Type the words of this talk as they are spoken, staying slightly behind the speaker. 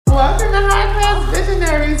Welcome to High Class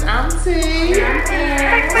Visionaries. I'm T.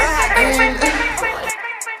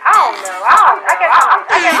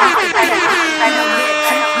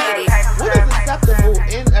 What is acceptable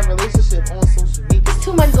in a relationship on social media? There's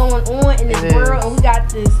too much going on in this world, and we got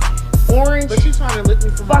this orange. But you trying to lick me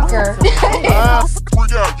from fucker. my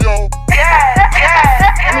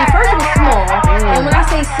I mean, first it was small, and when I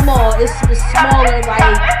say small, it's smaller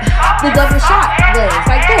like the double shot was.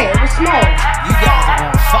 Like that, it was small. You guys are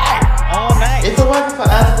on fire all night. If it wasn't for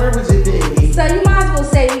us, where would you be? So you might as well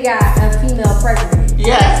say we got a female president.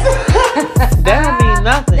 Yes. That don't mean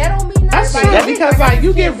nothing. That don't mean nothing. That's because like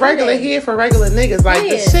you get regular hair for regular niggas. Like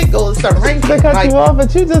the shit goes to ranking. To cut you off,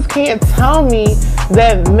 but you just can't tell me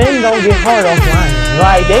that men don't get hard off lying.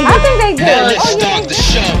 Like they I think they do. Now let's start the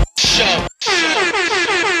show.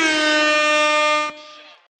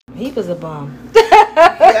 He was a bum. Yo,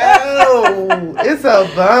 it's a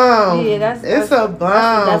bum. Yeah, that's a bum.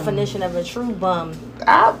 That's the definition of a true bum.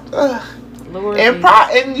 Lord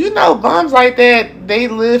And you know, bums like that, they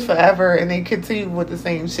live forever and they continue with the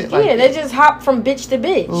same shit. Like they just hop from bitch to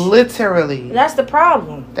bitch. Literally. That's the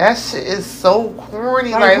problem. That shit is so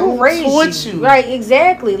corny. Like who raised taught you? Right,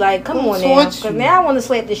 exactly. Like, come Who on now. taught Because you? now I want to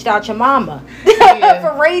slap the shit out your mama Yeah.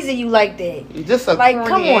 for raising you like that. You just a Like, corny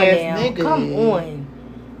come on ass now. nigga. Come on.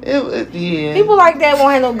 Yeah. People like that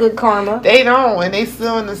won't have no good karma. They don't, and they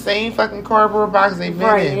still in the same fucking cardboard box they've been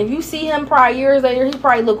Right. in. And if you see him probably years later, he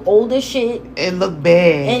probably look old as shit. And look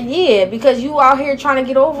bad. And yeah, because you out here trying to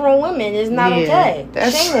get over on women is not okay.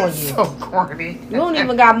 That's Shame on you. so corny. You don't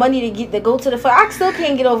even got money to go to the fuck. I still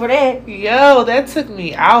can't get over that. Yo, that took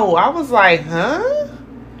me out. I was like, huh?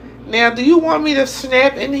 Now, do you want me to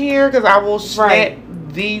snap in here? Because I will snap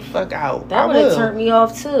the fuck out. That would have turned me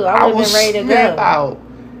off too. I would have been ready to snap go. out.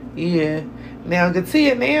 Yeah. Now,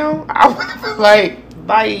 Gatia, now, I would have been like,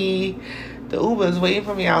 bye. The Uber is waiting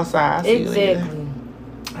for me outside. I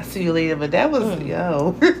see you later. But that was,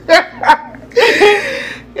 yo.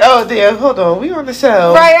 Yo, damn, hold on. We on the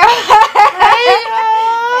show. Right. Hey,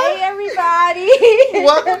 Hey, everybody.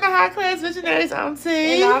 welcome to High Class Visionaries. I'm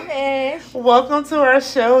T. And I'm Ash. Welcome to our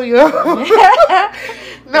show, yo.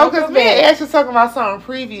 No, because me and Ash was talking about something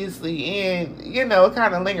previously, and, you know, it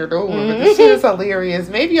kind of lingered over. But the shit is hilarious.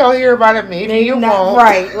 Maybe y'all hear about it, maybe you won't.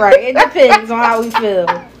 Right. It depends on how we feel.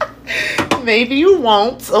 Maybe you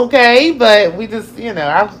won't, okay? But we just, we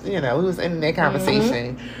was in that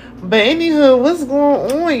conversation. But anywho, what's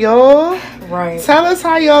going on, y'all? Right. Tell us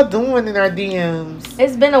how y'all doing in our DMs.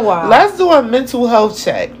 It's been a while. Let's do a mental health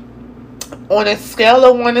check. On a scale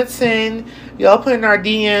of 1 to 10, y'all put in our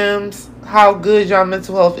DMs how good y'all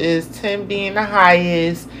mental health is. 10 being the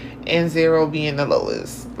highest and 0 being the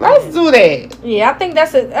lowest. Let's do that. Yeah, I think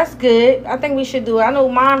that's good. I think we should do it. I know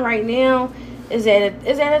mine right now is at a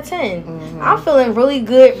 10. Mm-hmm. I'm feeling really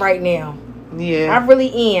good right now. Yeah. I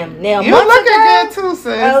really am. Now, You months looking ago, good too,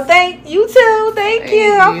 sis. Oh, thank you too. Thank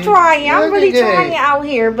you. I'm trying. You I'm really looking good. trying out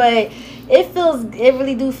here, but it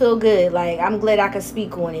really do feel good. Like, I'm glad I can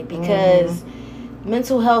speak on it because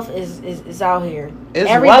mental health is out here. It's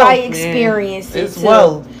Everybody wealth, experiences it it's too.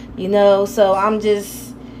 wealth. So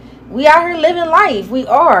we out here living life. We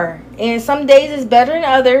are. And some days it's better than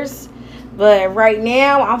others. But right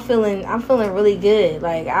now I'm feeling really good.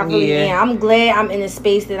 Like I really am. I'm glad I'm in the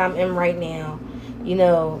space that I'm in right now.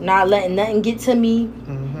 Not letting nothing get to me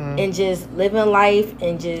and just living life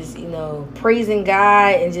and just, praising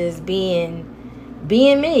God and just being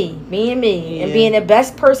me and being the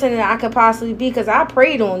best person that I could possibly be, because I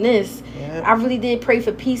prayed on this. I really did pray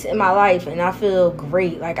for peace in my life, and I feel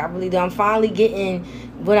great. Like I really do. I'm finally getting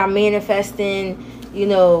what I'm manifesting,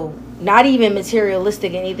 not even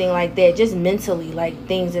materialistic, anything like that, just mentally, like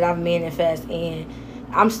things that I've manifest, and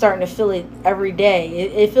I'm starting to feel it every day.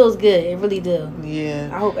 It feels good. It really do. Yeah.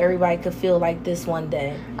 I hope everybody could feel like this one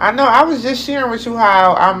day. I know. I was just sharing with you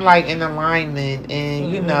how I'm like in alignment,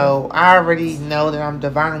 and I already know that I'm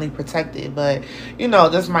divinely protected, but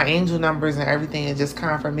just my angel numbers and everything is just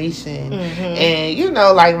confirmation, and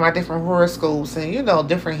like my different horoscopes and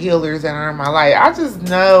different healers that are in my life. I just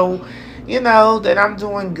know. That I'm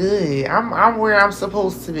doing good. I'm where I'm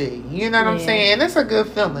supposed to be. You know what I'm saying? And it's a good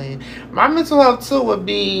feeling. My mental health too would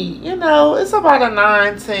be, it's about a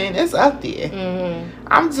 9, 10. It's up there.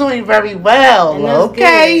 I'm doing very well. And that's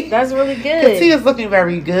okay. Good. That's really good. Tia's looking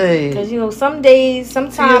very good. Because, sometimes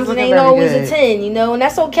it ain't always a 10, and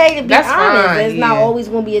that's okay to be honest. Fine, it's not always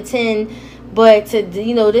going to be a 10. But,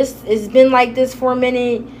 this it's been like this for a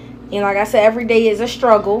minute. And like I said, every day is a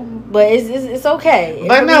struggle, but it's okay.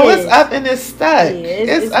 But no, it's up and it's stuck.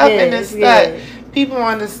 It's up and it's stuck. people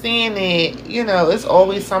understand that, you know, it's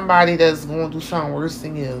always somebody that's going to do something worse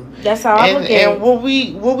than you. That's how I look at it. And what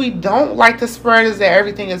we don't like to spread is that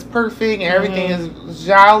everything is perfect and everything is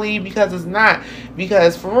jolly, because it's not.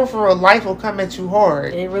 Because for real, life will come at you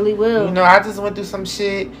hard. It really will. You know, I just went through some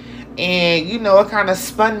shit, and, you know, it kind of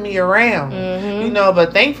spun me around. You know,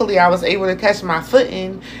 but thankfully I was able to catch my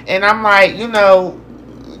footing, and I'm like, you know,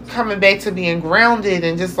 coming back to being grounded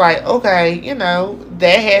and just like, okay, you know,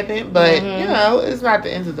 that happened, but you know, it's not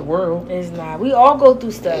the end of the world. It's not. We all go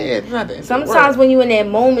through stuff. Yeah, it's not the end Sometimes of the world. when you're in that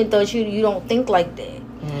moment, though, you don't think like that.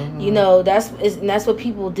 You know, that's what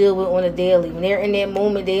people deal with on a daily. When they're in that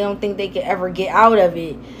moment, they don't think they can ever get out of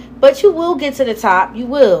it. But you will get to the top. You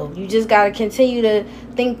will. You just got to continue to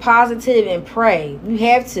think positive and pray. You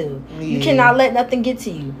have to. Yeah. You cannot let nothing get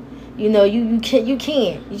to you. You know, you can't.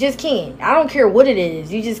 You just can't. I don't care what it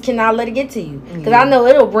is. You just cannot let it get to you. Because I know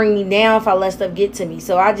it'll bring me down if I let stuff get to me.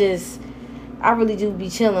 So I really do be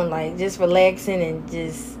chilling, like, just relaxing and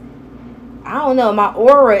just, I don't know. My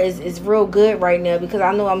aura is real good right now, because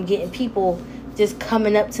I know I'm getting people just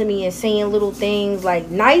coming up to me and saying little things, like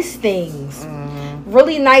nice things.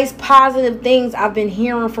 Really nice, positive things I've been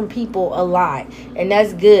hearing from people a lot. And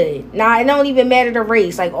that's good. Now, it don't even matter the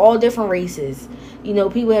race, like all different races. You know,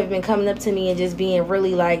 people have been coming up to me and just being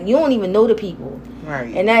really like, you don't even know the people.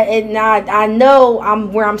 Right. And I know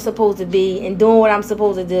I'm where I'm supposed to be and doing what I'm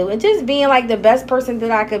supposed to do. And just being like the best person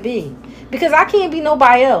that I could be. Because I can't be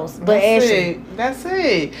nobody else but Ashley. That's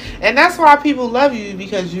it. And that's why people love you,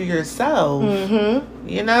 because you're yourself.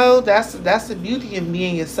 You know, that's the beauty of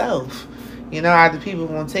being yourself. You know, either people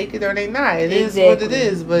gonna take it or they not. It is what it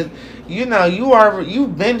is. But you know,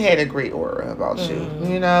 you've been had a great aura about you.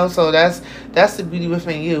 You know, so that's the beauty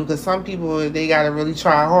within you. Because some people, they gotta really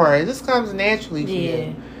try hard. It just comes naturally for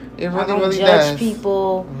you. It really, I don't really judge does.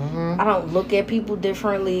 people. I don't look at people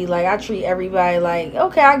differently. Like, I treat everybody like,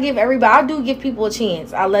 okay, I do give people a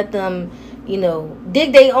chance. I let them, you know,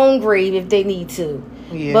 dig their own grave if they need to.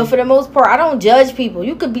 Yeah. But for the most part, I don't judge people.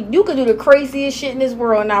 You could do the craziest shit in this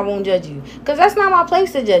world and I won't judge you. Because that's not my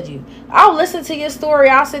place to judge you. I'll listen to your story.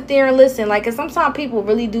 I'll sit there and listen. Like, because sometimes people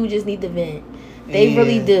really do just need to vent. They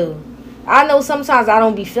really do. I know sometimes I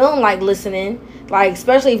don't be feeling like listening. Like,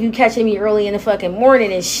 especially if you catching me early in the fucking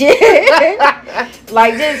morning and shit.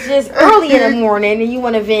 Like, just early in the morning and you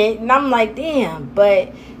want to vent. And I'm like, damn.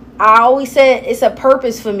 But I always said it's a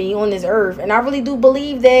purpose for me on this earth. And I really do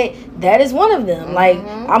believe that is one of them. Like,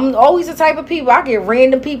 I'm always the type of people. I get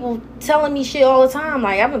random people telling me shit all the time.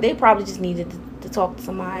 Like, they probably just needed to talk to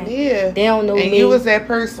somebody. Yeah. They don't know me. And you was that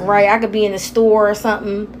person. Right. I could be in the store or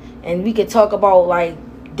something. And we could talk about, like,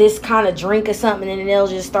 this kind of drink or something. And then they'll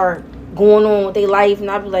just start going on with their life.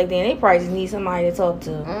 And I'll be like, damn, they probably just need somebody to talk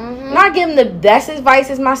to. And I give them the best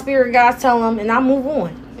advice as my spirit guides tell them. And I move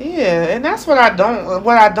on. Yeah, and that's what I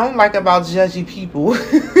don't like about judgy people.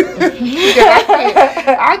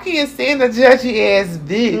 I can't stand a judgy ass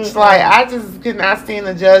bitch. Like, I just cannot stand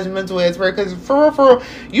a judgmental ass person. Because for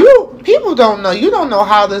real, people don't know. You don't know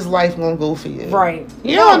how this life gonna go for you. Right.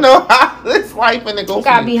 You don't know how this life gonna go for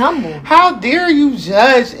you. You gotta be humble. How dare you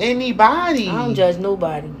judge anybody? I don't judge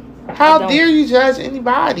nobody. How dare you judge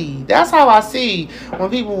anybody? That's how I see when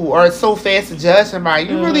people are so fast to judge somebody.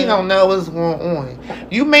 You really don't know what's going on.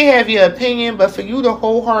 You may have your opinion, but for you to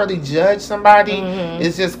wholeheartedly judge somebody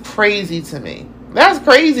is just crazy to me. That's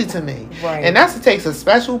crazy to me. Right. And that takes a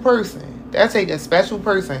special person. That takes a special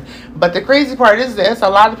person. But the crazy part is that there's a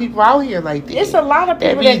lot of people out here like that. It's a lot of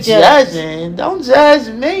people that be judging. Don't judge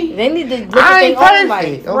me. They need to look I at ain't their own perfect,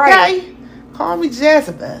 life. okay? Right. Call me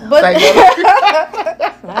Jezebel. But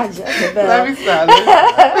Not Jezebel. Let me stop.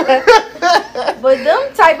 But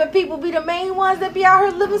them type of people be the main ones that be out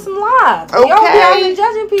here living some lives. Okay. Y'all be out here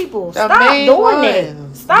judging people. The Stop main doing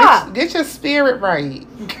ones. that. Stop. Get your spirit right.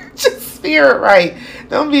 Get your spirit right.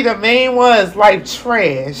 Don't be the main ones like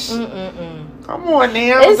trash. Come on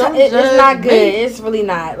now. It's not me. good. It's really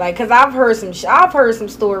not. Like, cause I've heard some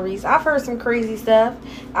stories. I've heard some crazy stuff.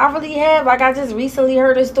 I really have. Like, I just recently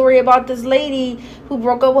heard a story about this lady who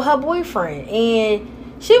broke up with her boyfriend,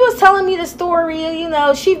 and she was telling me the story. You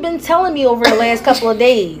know, she's been telling me over the last couple of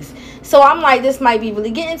days. So I'm like, this might be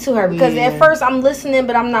really getting to her, because at first I'm listening,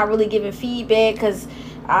 but I'm not really giving feedback, because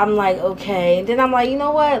I'm like, okay. And then I'm like, you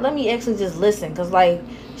know what? Let me actually just listen, because like,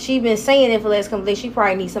 she been saying it for the last couple of days. She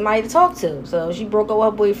probably needs somebody to talk to. So she broke up with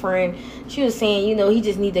her boyfriend. She was saying, you know, he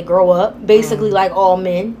just need to grow up, basically like all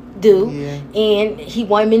men do. Yeah. And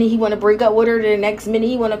one minute he want to break up with her, the next minute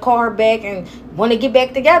he want to call her back and want to get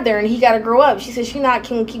back together, and he got to grow up. She said she not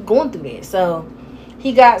can keep going through that. So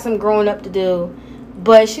he got some growing up to do.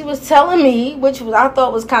 But she was telling me, I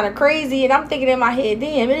thought was kind of crazy, and I'm thinking in my head,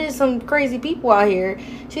 damn, it is some crazy people out here.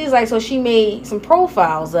 She was like, so she made some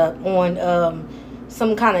profiles up on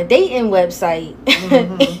some kind of dating website.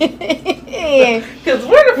 Because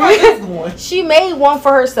where the fuck is going? She made one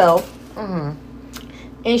for herself,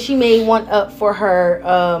 Mm-hmm. and she made one up for her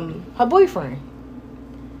her boyfriend.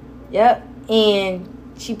 Yep,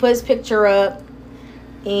 and she put his picture up,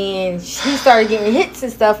 and she started getting hits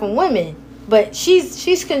and stuff from women. But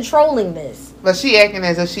she's controlling this. But she acting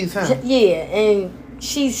as if she's him. Yeah, and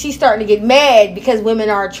she's starting to get mad because women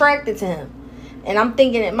are attracted to him. And I'm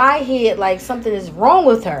thinking in my head, like, something is wrong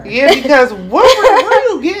with her. Yeah, because where are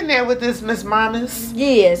you getting at with this, Miss Mamas?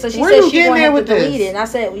 Yeah, so she Where said she getting wanted at to with delete this? it. And I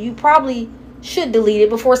said, well, you probably should delete it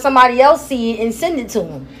before somebody else see it and send it to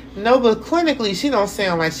him. No, but clinically, she don't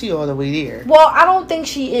sound like she all the way there. Well, I don't think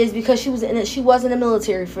she is, because she was in the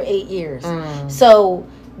military for 8 years. Mm. So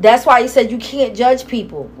that's why you said you can't judge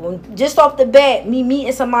people. Just off the bat, me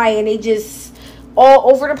meeting somebody and they just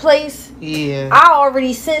all over the place. Yeah. I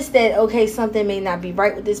already sense that, okay, something may not be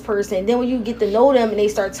right with this person. And then when you get to know them and they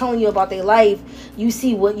start telling you about their life, you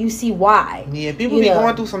see why. Yeah, people be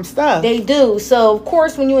going through some stuff. They do. So, of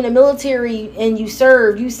course, when you're in the military and you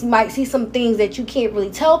serve, you might see some things that you can't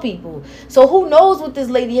really tell people. So, who knows what this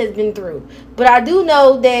lady has been through? But I do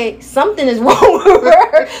know that something is wrong with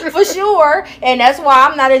her, for sure. And that's why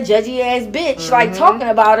I'm not a judgy ass bitch, like, talking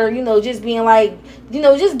about her, just being like,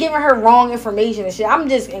 just giving her wrong information and shit. I'm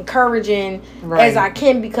just encouraging as I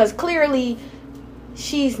can, because clearly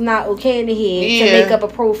she's not okay in the head to make up a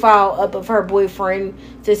profile up of her boyfriend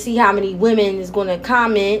to see how many women is going to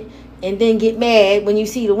comment and then get mad when you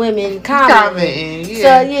see the women commenting.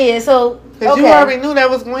 So because you already knew that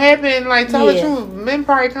was going to happen. Like, tell the truth, men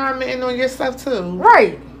probably commenting on your stuff too.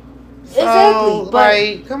 Right. So, exactly. But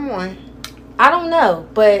like, come on. I don't know,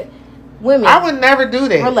 but women, I would never do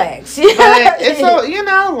that. Relax. But it's so,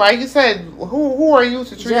 like you said, who are you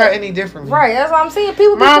to treat her any differently? Right, that's what I'm saying.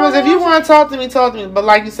 People be Mamas, if you want to talk to me, talk to me. But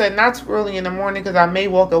like you said, not too early in the morning, because I may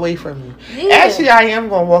walk away from you. Yeah. Actually, I am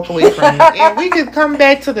going to walk away from you. And we can come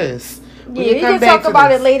back to this. We can talk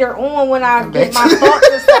about it later on when I get my thoughts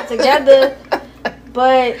and stuff together.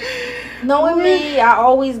 But knowing me, I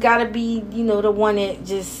always got to be, the one that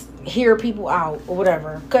just hear people out or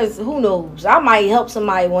whatever. Because who knows? I might help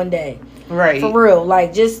somebody one day. Right. For real.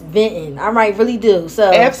 Like, just venting. I might really do.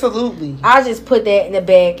 So absolutely. I just put that in the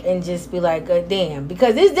back and just be like, damn.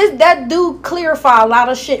 Because that do clarify a lot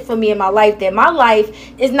of shit for me in my life, that my life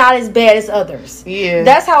is not as bad as others. Yeah.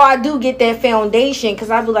 That's how I do get that foundation,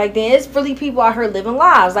 because I be like, damn, it's really people out here living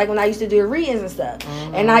lives. Like when I used to do readings and stuff.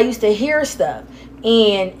 And I used to hear stuff.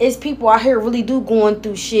 And it's people out here really do going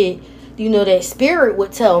through shit. That spirit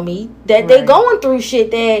would tell me that they going through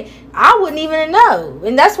shit that I wouldn't even know.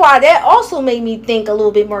 And that's why that also made me think a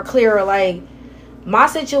little bit more clearer. Like, my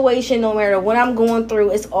situation, no matter what I'm going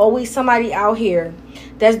through, it's always somebody out here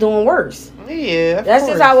that's doing worse. Yeah, that's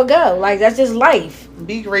just how it go. Like, that's just life.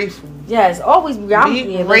 Be grateful. Yes, always be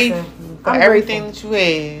grateful for everything that you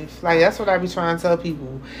have. Like, that's what I be trying to tell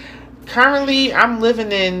people. Currently, I'm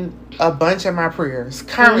living in a bunch of my prayers.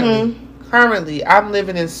 Currently, I'm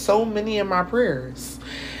living in so many of my prayers.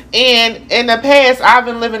 And in the past, I've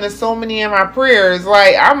been living in so many of my prayers.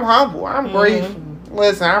 Like, I'm humble. I'm grateful.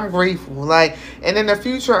 Listen, I'm grateful. Like, and in the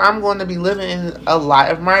future, I'm going to be living in a lot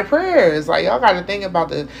of my prayers. Like, y'all got to think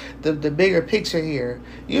about the bigger picture here.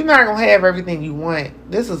 You're not going to have everything you want.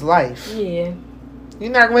 This is life. Yeah. You're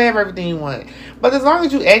not going to have everything you want. But as long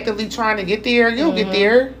as you actively trying to get there, you'll get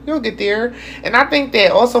there. You'll get there. And I think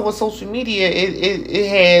that also with social media, it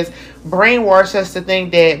has brainwashed us to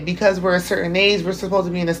think that because we're a certain age, we're supposed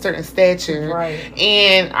to be in a certain stature. Right.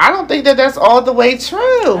 And I don't think that that's all the way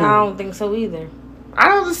true. I don't think so either.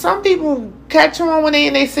 Some people catch on when they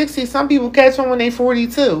in their 60s. Some people catch on when they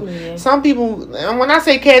 42. Yeah. Some people, and when I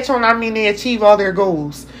say catch on, I mean they achieve all their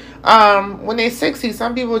goals. When they're 60,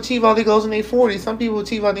 some people achieve all their goals when they're 40. Some people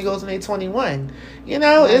achieve all their goals when they're 21.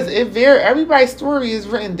 Everybody's story is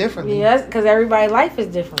written differently. Yeah, that's because everybody's life is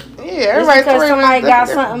different. Yeah, everybody's because story somebody got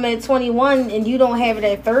different. something at 21 and you don't have it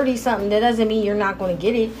at 30 something, that doesn't mean you're not going to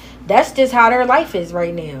get it. That's just how their life is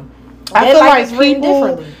right now. I feel like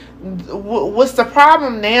people, what's the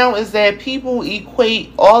problem now is that people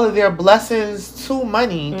equate all of their blessings to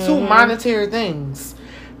money, to monetary things.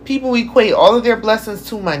 People equate all of their blessings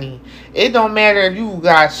to money. It don't matter if you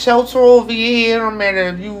got shelter over your head. It don't matter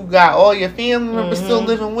if you got all your family members still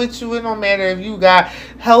living with you. It don't matter if you got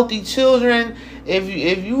healthy children. If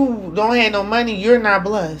you don't have no money, you're not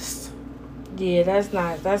blessed. Yeah, that's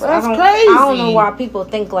crazy. I don't know why people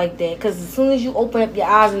think like that. Because as soon as you open up your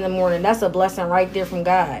eyes in the morning, that's a blessing right there from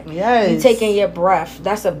God. Yes. You taking your breath,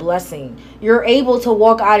 that's a blessing. You're able to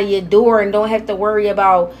walk out of your door and don't have to worry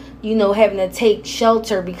about, having to take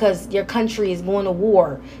shelter because your country is going to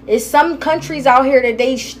war. It's some countries out here that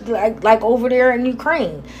they like over there in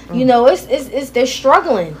Ukraine. It's they're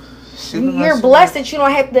struggling. You're blessed that you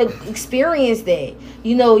don't have to experience that.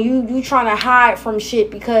 You trying to hide from shit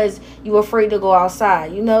because you afraid to go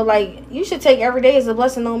outside. You should take every day as a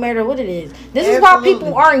blessing no matter what it is. This is why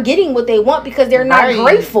people aren't getting what they want because they're not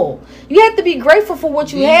grateful. You have to be grateful for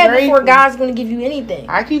what you have before God's going to give you anything.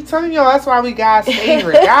 I keep telling y'all that's why we God's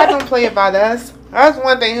favorite. God don't play about us. That's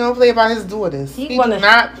one thing. He don't play about his daughters. He do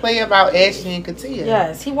not play about Ashley and Katia.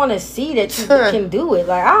 Yes, he want to see that you can do it.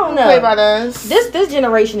 Like, I don't know. Play about us. This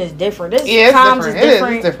generation is different. It's different.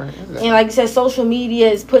 It's different. And like you said, social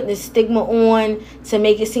media is putting a stigma on to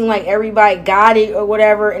make it seem like everybody got it or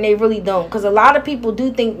whatever, and they really don't. Because a lot of people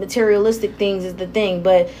do think materialistic things is the thing,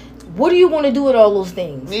 but what do you want to do with all those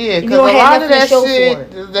things? Yeah, because a lot of that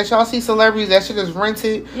shit that y'all see celebrities, that shit is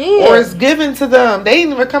rented or it's given to them. They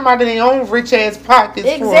ain't even come out of their own rich ass pockets.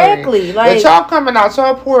 Exactly. For it. But y'all coming out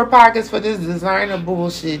y'all poor pockets for this designer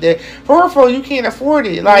bullshit that for you can't afford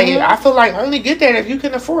it. Like I feel like only get that if you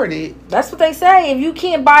can afford it. That's what they say. If you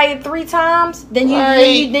can't buy it 3 times, then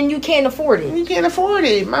you can't afford it. You can't afford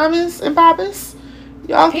it, mamas and papas.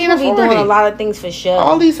 Y'all can't afford be doing it. A lot of things for sure.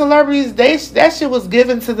 All these celebrities, that shit was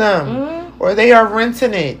given to them, or they are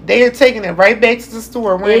renting it. They are taking it right back to the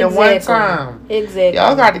store, wearing it one time. Exactly.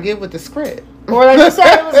 Y'all got to get with the script. Or like you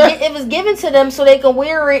said, it was given to them so they can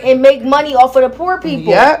wear it and make money off of the poor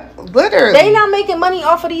people. Yep, literally. They not making money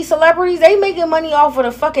off of these celebrities. They making money off of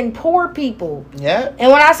the fucking poor people. Yep.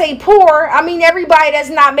 And when I say poor, I mean everybody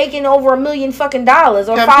that's not making over $1 million fucking dollars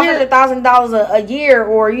or $500,000 a year,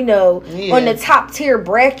 or on the top tier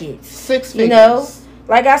brackets. 6 figures.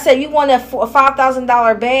 Like I said, you want a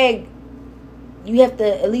 $5,000 bag. You have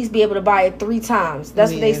to at least be able to buy it 3 times.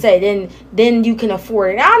 That's what they say. Then you can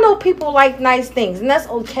afford it. I know people like nice things, and that's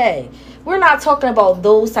okay. We're not talking about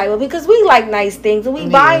those type of, because we like nice things and we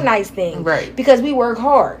buy nice things, right? Because we work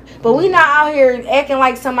hard. But we not out here acting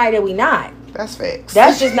like somebody that we not. That's facts.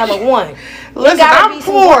 That's just number one. Listen, I'm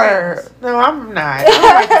poor. No, I'm not. I don't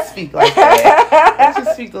like to speak like that. Let's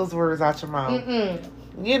just speak those words out your mouth.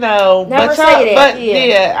 Never say that. But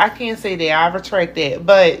yeah, I can't say that. I retract that.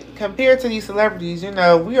 But compared to these celebrities,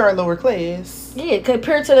 we are lower class. Yeah,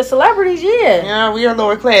 compared to the celebrities, yeah. Yeah, we are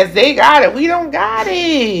lower class. They got it. We don't got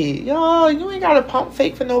it. Yo, you ain't got to pump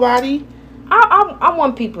fake for nobody. I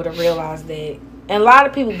want people to realize that. And a lot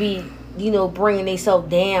of people be, bringing themselves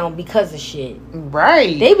down because of shit.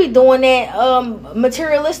 Right. They be doing that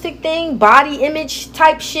materialistic thing, body image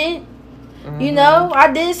type shit.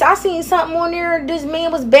 I seen something on there. This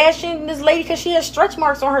man was bashing this lady because she had stretch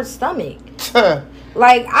marks on her stomach.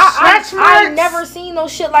 Like I never seen no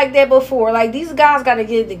shit like that before. Like, these guys got to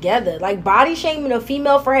get it together. Like, body shaming a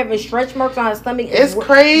female for having stretch marks on her stomach is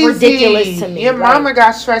crazy. Ridiculous to me. Your mama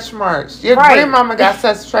got stretch marks. Your grandmama got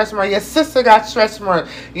stretch marks. Your sister got stretch marks.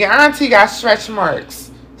 Your auntie got stretch marks.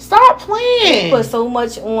 Stop playing. They put so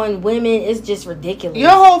much on women. It's just ridiculous.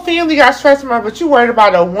 Your whole family got stretch marks, but you worried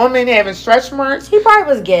about a woman having stretch marks? He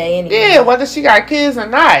probably was gay anyway. Yeah, whether she got kids or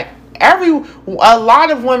not. A lot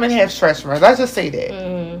of women have stretch marks. Let's just say that.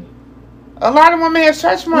 A lot of women have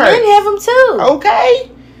stretch marks. Men have them too. Okay.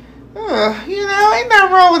 Ain't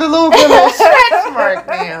nothing wrong with a little bit of stretch mark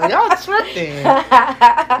now. Y'all tripping.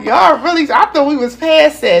 Y'all really, I thought we was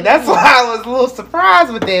past that. That's why I was a little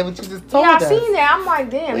surprised with that, what you just told us. Yeah, I seen that. I'm like,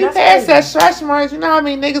 damn, we passed that stretch marks. You know how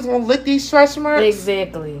many niggas gonna lick these stretch marks?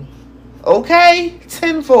 Exactly. Okay?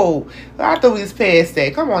 Tenfold. I thought we was past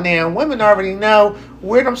that. Come on now. Women already know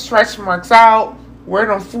where them stretch marks out, where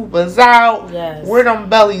them fupas out, where them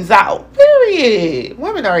bellies out. Period.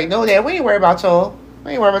 Women already know that. We ain't worried about y'all.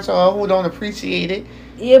 We ain't worried about y'all who don't appreciate it.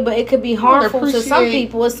 Yeah, but it could be harmful to some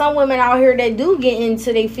people. There's some women out here that do get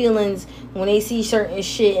into their feelings when they see certain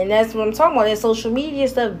shit. And that's what I'm talking about. That social media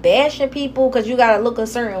stuff, bashing people because you got to look a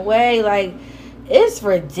certain way. Like, it's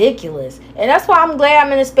ridiculous. And that's why I'm glad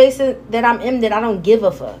I'm in a space that I'm in, that I don't give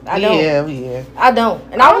a fuck. I don't. Yeah. I don't.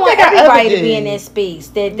 And I want everybody to be in that space.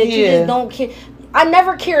 That you just don't care. I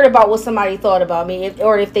never cared about what somebody thought about me,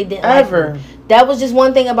 or if they didn't like me. That was just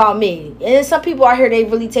one thing about me. And then some people out here, they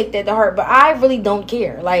really take that to heart, but I really don't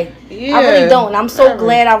care. Like, I really don't. And I'm so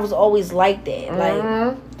glad I was always like that.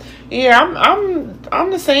 Like, yeah, I'm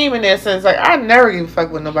the same in that sense. Like, I never give a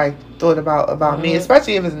fuck what nobody thought about me,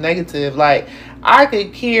 especially if it's negative. Like, I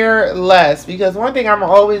could care less, because one thing I'm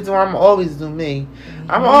always do me.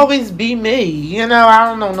 I'm always be me. You know, I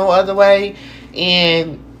don't know no other way.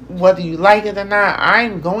 And whether you like it or not,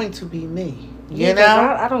 I'm going to be me. You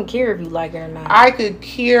know, I don't care if you like it or not. I could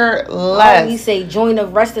care less. You say join the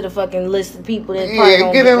rest of the fucking list of people that probably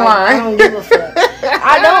don't get in line. I don't give a fuck.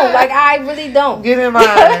 I don't. Like, I really don't. Get in line.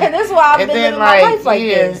 That's why I've been living my life like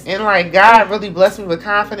this. And like, God really blessed me with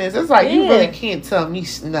confidence. It's like, you really can't tell me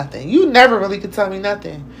nothing. You never really could tell me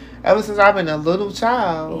nothing. Ever since I've been a little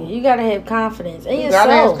child. You gotta have confidence in yourself.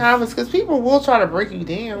 You gotta have confidence, because people will try to break you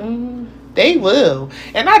down. They will.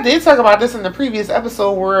 And I did talk about this in the previous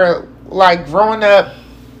episode, where, like, growing up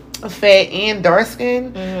fat and dark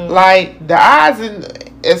skin, like, the odds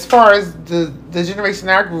as far as the generation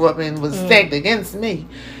I grew up in was stacked against me.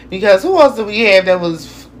 Because who else do we have that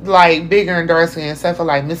was, like, bigger and dark skin, except for,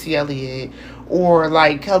 like, Missy Elliott or,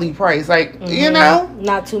 like, Kelly Price? Like, you know,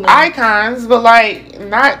 not too many icons, but, like,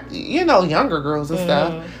 not, you know, younger girls and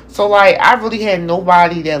stuff. So, like, I really had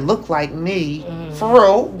nobody that looked like me, for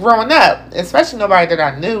real, growing up. Especially nobody that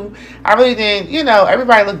I knew. I really didn't, you know,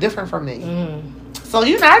 everybody looked different from me. So,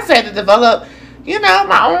 you know, I just had to develop, you know,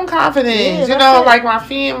 my own confidence. You know, like, my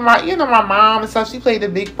mom and stuff, she played a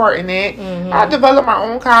big part in that. I developed my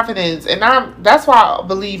own confidence. And that's why I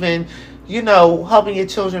believe in, you know, helping your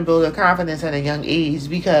children build their confidence at a young age.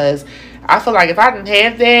 Because I feel like if I didn't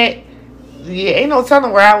have that, ain't no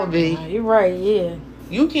telling where I would be. You're right, yeah.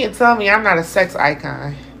 You can't tell me I'm not a sex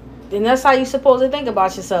icon. And that's how you supposed to think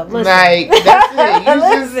about yourself. Listen. Like,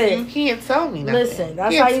 that's it. You can't tell me nothing. Listen,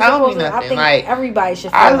 that's how you supposed to. I think like, everybody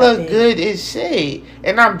should feel I look good as shit.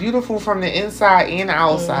 And I'm beautiful from the inside and the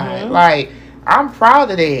outside. Like, I'm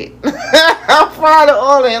proud of that. I'm proud of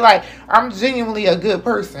all that. Like, I'm genuinely a good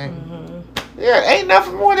person. Yeah, ain't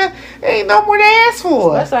no more to ask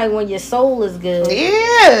for. That's like when your soul is good.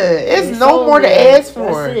 Yeah, it's no more to ask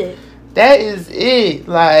for. That's it. That is it.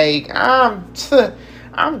 Like, I'm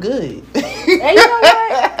good. And you know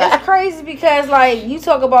what? It's crazy because, like, you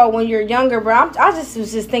talk about when you're younger, but I just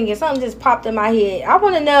was just thinking, something just popped in my head. I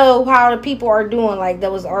want to know how the people are doing, like,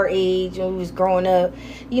 that was our age when we was growing up.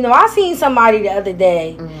 You know, I seen somebody the other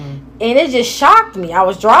day, and it just shocked me. I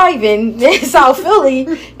was driving in South Philly,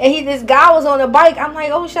 and this guy was on a bike. I'm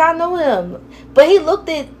like, oh, shit, I know him. But he looked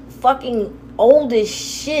at fucking old as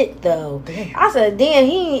shit, though. Damn. I said, damn,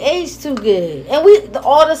 he ain't aged too good. And we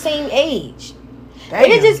all the same age. Damn.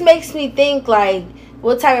 And it just makes me think, like,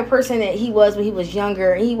 what type of person that he was when he was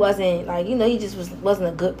younger. He wasn't, like, you know, he just wasn't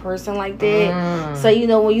a good person like that. So, you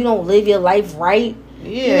know, when you don't live your life right,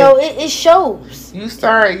 you know, it shows. You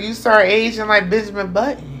start aging like Benjamin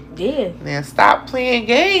Button. Yeah. Now stop playing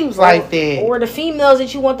games like that. Or the females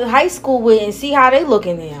that you went to high school with and see how they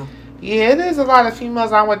looking now. Yeah, there's a lot of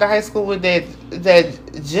females I went to high school with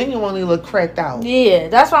that genuinely look cracked out. Yeah,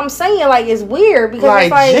 that's what I'm saying. Like, it's weird because like,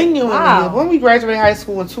 it's like, genuinely. wow. When we graduated high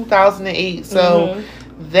school in 2008, so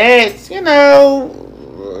that's, you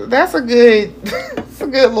know, that's a good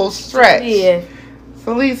little stretch. Yeah.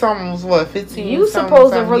 So at least almost, 15 You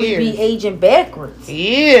supposed to really be aging backwards.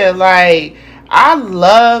 Yeah, like, I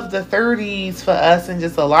love the 30s for us and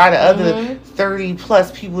just a lot of other 30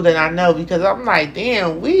 plus people that I know, because I'm like,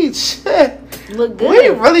 damn, we look good. We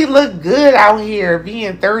really look good out here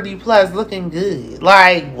being 30 plus looking good.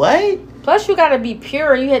 Like, what? Plus, you got to be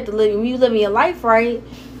pure. You have to live, when you living your life right,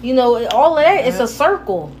 you know, all of that, it's a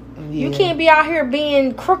circle. Yeah. You can't be out here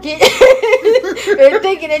being crooked and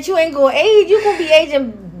thinking that you ain't going to age. You're going to be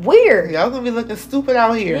aging weird. Y'all gonna be looking stupid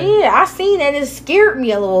out here. Yeah, I seen that. It scared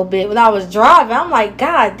me a little bit when I was driving. I'm like,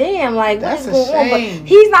 God damn, like, that's what's going on? But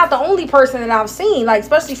he's not the only person that I've seen, like,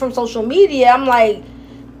 especially from social media. I'm like,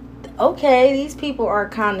 okay, these people are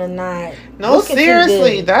kind of not. No,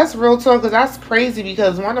 seriously, that's real talk. Because that's crazy.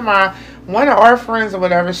 Because one of our friends or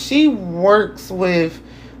whatever, she works with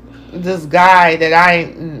this guy that I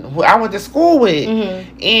went to school with,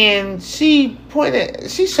 and she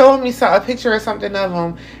showed me a picture or something of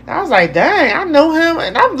him, and I was like, dang, I know him.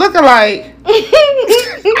 And I'm looking like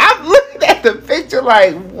I'm looking at the picture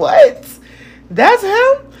like, what? That's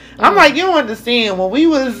him? I'm like, you don't understand, when we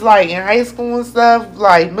was like in high school and stuff,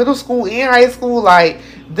 like middle school and high school, like,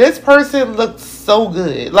 this person looked so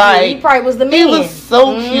good. Like, he probably was the man. He was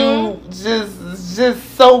so cute,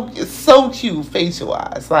 just so cute facial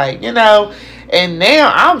wise, like, you know. And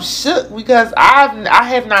now I'm shook because I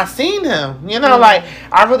have not seen him, you know. Like,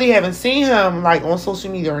 I really haven't seen him, like, on social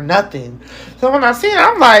media or nothing. So when I see him,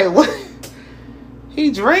 I'm like, what?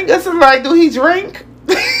 He drink? This is like, do he drink?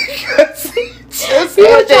 He was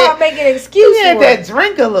trying to make an excuse. He had that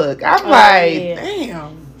drinker look. I'm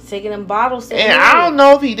damn. taking them bottles. And I don't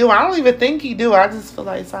know if he do. I don't even think he do. I just feel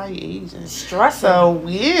like it's how he aging. Stressing. So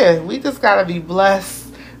yeah, we just gotta be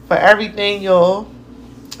blessed for everything, y'all.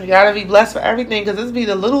 You gotta be blessed for everything, because it's be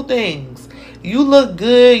the little things. You look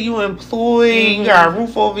good, you employed, you got a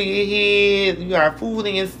roof over your head, you got food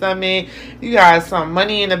in your stomach, you got some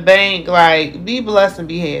money in the bank. Like, be blessed and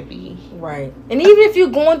be happy. Right. And even if you're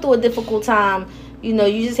going through a difficult time, you know,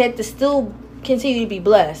 you just have to still continue to be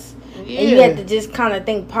blessed. Yeah. And you have to just kind of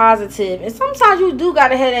think positive. And sometimes you do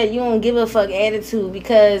gotta have that you don't give a fuck attitude,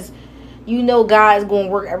 because you know God is going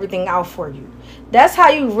to work everything out for you. That's how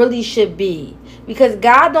you really should be, because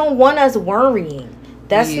God don't want us worrying.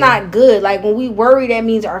 That's not good. Like, when we worry, that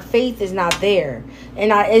means our faith is not there.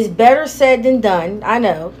 And it's better said than done, I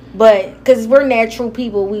know. But, because we're natural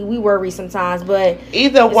people, we worry sometimes. But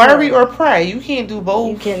either worry or pray. You can't do both.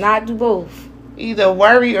 You cannot do both. Either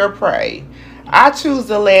worry or pray. I choose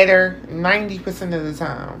the latter 90% of the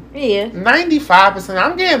time. Yeah. 95%.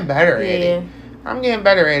 I'm getting better at it. I'm getting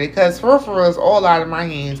better at it, because for real, it's all out of my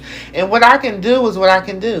hands. And what I can do is what I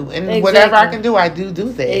can do. And whatever I can do, I do that.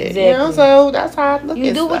 Exactly. You know, so that's how I look at it.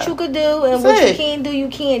 You do what you could do, and what you can't do, you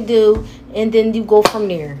can't do. And then you go from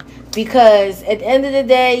there. Because at the end of the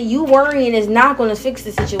day, you worrying is not going to fix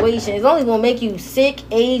the situation. It's only going to make you sick,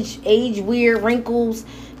 age weird, wrinkles,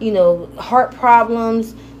 you know, heart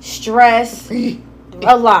problems, stress.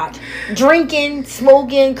 A lot. Drinking,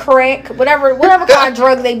 smoking, crack, whatever kind of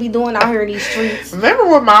drugs they be doing out here in these streets. Remember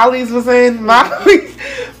when Molly's was in? Molly's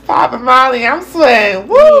popping Molly. I'm sweating.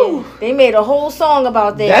 Woo! Yeah, they made a whole song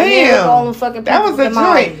about that. Damn. All them fucking that was a joint.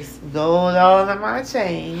 Molly's. Gold all in my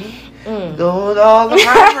chain. Gold all in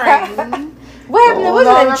my ring. What happened? Was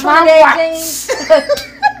it in Trinidad James?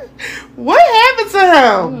 What happened to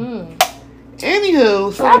him?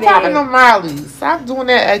 Anywho, stop popping on Molly's. Stop doing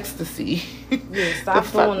that ecstasy. Yeah,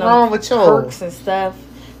 stop doing them perks and stuff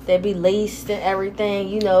that be laced and everything.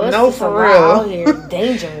 You know, it's just for real out here.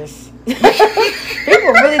 Dangerous. People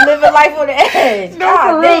really living life on the edge. No,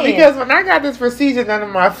 God, for real. Because when I got this procedure done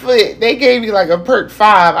on my foot, they gave me like a perk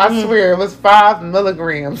 5. I swear it was 5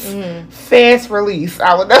 milligrams. Fast release.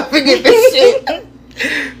 I would never forget this shit.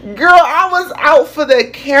 Girl, I was out for the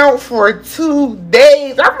count for 2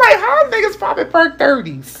 days. I'm like, how niggas popping perk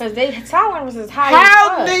 30s? Because they tolerance is high.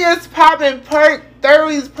 How niggas popping perk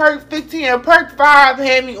 30s, perk 15, and perk 5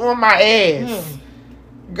 had me on my ass.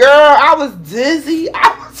 Girl, I was dizzy.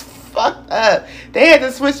 I was fucked up. They had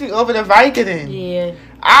to switch me over to Vicodin. Yeah.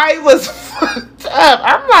 I was fucked up.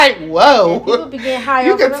 I'm like, whoa. Yeah, people be getting high.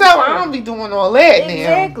 You can tell I don't be doing all that now.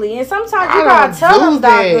 Exactly. And sometimes you gotta tell them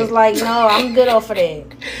doctors, like, no, I'm good off of that.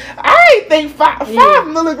 I didn't think 5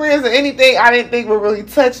 milligrams of anything I didn't think would really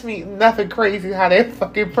touch me. Nothing crazy how that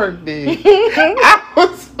fucking perk did. I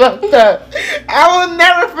was fucked up. I will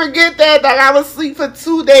never forget that I was asleep for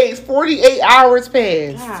 2 days. 48 hours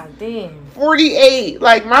passed. God damn. 48.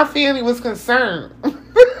 Like, my family was concerned.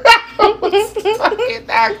 I was fucking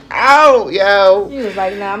knocked out, yo. You was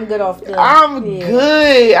like, nah, I'm good off this. I'm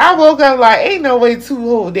good. I woke up like, ain't no way 2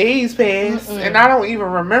 whole days passed. And I don't even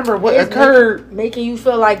remember what occurred. Making you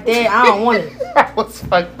feel like that, I don't want it. I was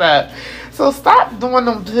fucked up. So stop doing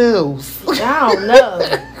them pills. I don't know.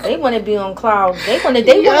 They want to be on cloud. They want to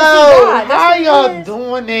see God. That's how y'all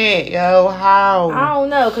doing it, yo? How? I don't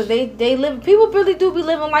know, because they live. People really do be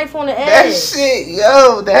living life on the edge. That shit,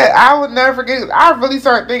 yo. That I would never forget. I really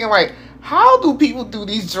started thinking like, how do people do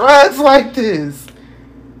these drugs like this?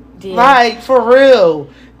 Yeah. Like, for real.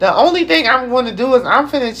 The only thing I'm going to do is I'm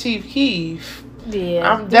finna Chief Keef.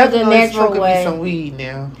 Yeah, I'm definitely smoking me some weed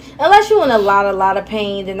now. Unless you're in a lot of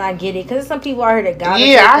pain, then I get it. Because some people out here that got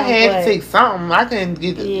I had to take something. I couldn't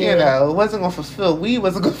get it, you know, it wasn't going to fulfill. Weed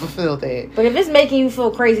wasn't going to fulfill that. But if it's making you feel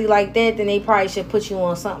crazy like that, then they probably should put you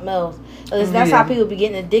on something else. Because that's how people be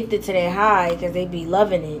getting addicted to that high, because they be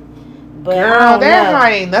loving it. But girl, that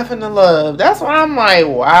high ain't nothing to love. That's why I'm like,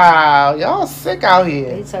 wow, y'all sick out here.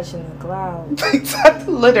 They touching the cloud.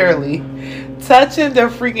 Literally. Touching the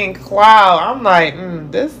freaking cloud. I'm like,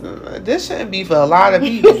 this shouldn't be for a lot of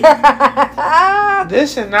people.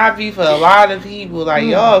 This should not be for a lot of people. Like,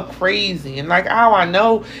 y'all crazy. And like, how I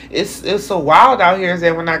know it's so wild out here is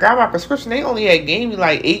that when I got my prescription, they only had gave me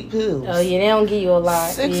like 8 pills. Oh yeah, they don't give you a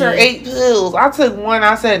lot. 6 or 8 pills. I took one.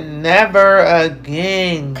 I said never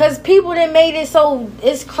again. Cause people that made it so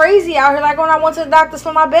it's crazy out here. Like when I went to the doctors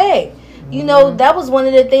for my back. You know, that was one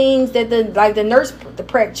of the things that the nurse, the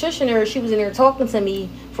practitioner, she was in there talking to me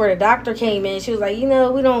before the doctor came in. She was like, you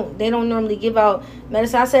know, they don't normally give out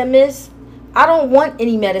medicine. I said, Miss, I don't want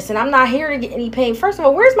any medicine. I'm not here to get any pain. First of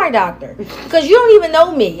all, where's my doctor? Because you don't even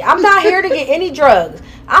know me. I'm not here to get any drugs.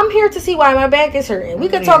 I'm here to see why my back is hurting. We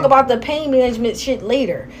could talk about the pain management shit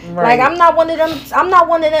later. Right. Like, I'm not one of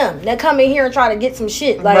them that come in here and try to get some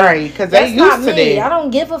shit. Like, right, because they used to that. I don't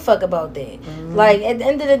give a fuck about that. Like, at the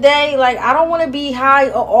end of the day, like, I don't want to be high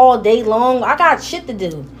all day long. I got shit to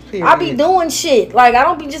do. Period. I be doing shit. Like, I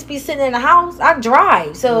don't just be sitting in the house. I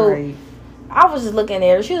drive. So I was just looking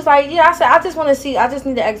at her. She was like, yeah, I said, I just want to see, I just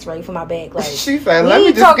need an x-ray for my back. Like, she said, let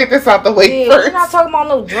me just get this out the way first. We're not talking about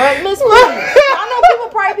no drug, Miss. I know people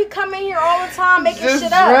probably be coming here all the time making just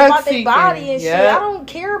shit up about their body and shit. I don't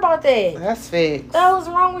care about that. That's fake. What the hell's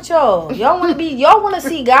wrong with y'all? Y'all want to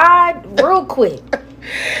see God real quick.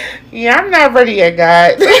 Yeah, I'm not ready yet,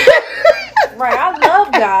 God. Right, I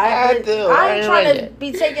love God. I do. I ain't trying to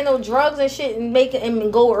be taking no drugs and shit and make it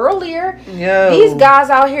and go earlier. Yo. These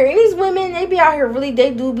guys out here and these women, they be out here really.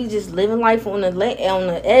 They do be just living life on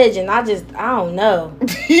the edge, and I don't know.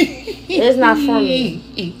 It's not for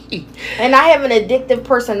me. And I have an addictive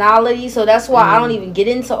personality, so that's why I don't even get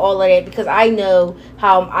into all of that because I know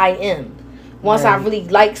how I am. Once I really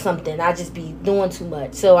like something, I just be doing too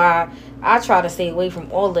much. So I try to stay away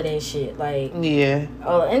from all of that shit. Like,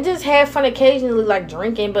 and just have fun occasionally, like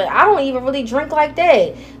drinking. But I don't even really drink like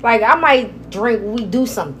that. Like, I might drink when we do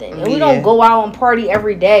something. And we don't go out and party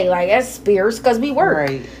every day. Like, that's spirits because we work.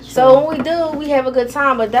 Right. So when we do, we have a good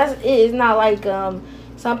time. But that's it. It's not like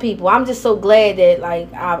some people. I'm just so glad that,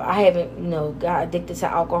 like, I haven't, got addicted to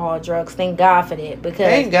alcohol, drugs. Thank God for that. Because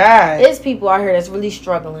thank God. There's people out here that's really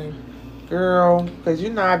struggling. Girl, because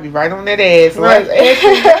I be right on that ass. Right.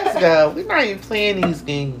 Let's go. We're not even playing these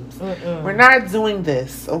games. We're not doing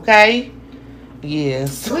this, okay?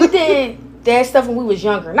 Yes. We did that stuff when we was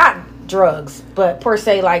younger. Not drugs, but per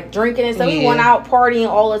se, like drinking and stuff. We went out partying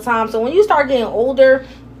all the time. So when you start getting older,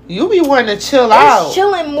 you be wanting to chill out. It's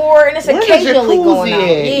chilling more, and it's occasionally going out.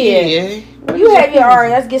 Yeah. You have your, all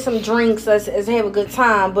right, let's get some drinks. Let's have a good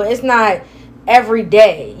time. But it's not every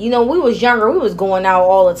day. We was younger, we was going out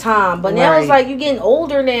all the time, but now it's like you getting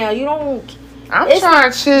older now. You don't. I'm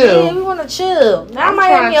trying to chill. Yeah, we want to chill. Now I might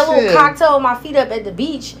have me a little cocktail with my feet up at the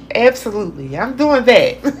beach. Absolutely, I'm doing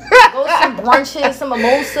that. Go some brunches, some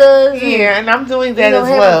mimosas. And I'm doing that as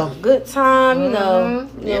well. Have a good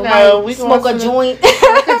time, we smoke a joint.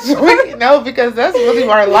 Because that's really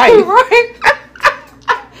our life. Right.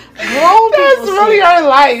 That's really our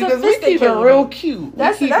life because we keep it real cute.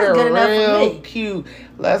 That's good enough for me. Cute.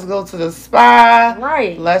 Let's go to the spa.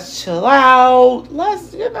 Right. Let's chill out.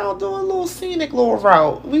 Let's do a little scenic little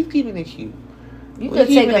route. We keeping it cute. You could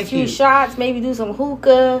take a few shots, maybe do some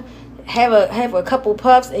hookah, have a couple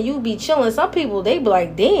puffs, and you be chilling. Some people they be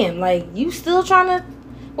like, "Damn, like you still trying to."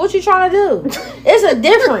 What you trying to do? It's a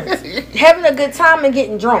difference. Having a good time and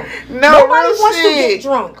getting drunk. Nobody wants to get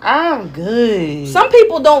drunk. I'm good. Some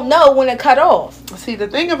people don't know when to cut off. See, the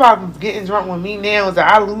thing about getting drunk with me now is that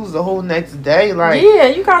I lose the whole next day. Like,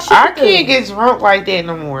 you got shit I can't get drunk like that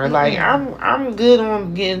no more. Like, I'm good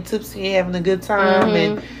on getting tipsy and having a good time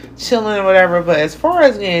and chilling or whatever. But as far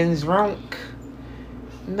as getting drunk,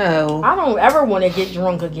 no. I don't ever want to get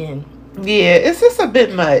drunk again. Yeah, it's just a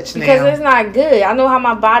bit much because it's not good. I know how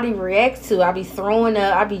my body reacts to. I be throwing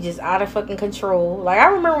up. I be just out of fucking control. Like, I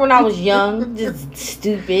remember when I was young, just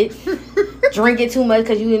stupid, drinking too much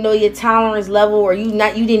because you didn't know your tolerance level, or you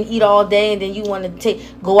didn't eat all day, and then you want to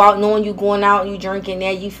go out knowing you going out and you drinking. Now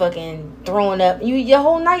you fucking throwing up. Your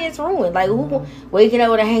whole night is ruined. Like, who waking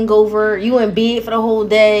up with a hangover? You in bed for the whole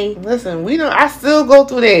day. Listen, I still go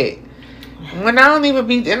through that. When I don't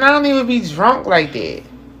even be drunk like that.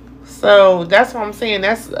 So that's what I'm saying.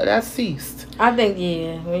 That's ceased. I think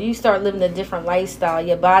when you start living a different lifestyle,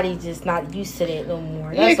 your body just not used to that no more.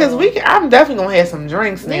 Because I'm definitely gonna have some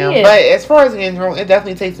drinks now. But as far as getting drunk, it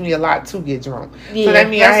definitely takes me a lot to get drunk. Yeah, so that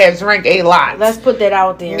means I have drank a lot. Let's put that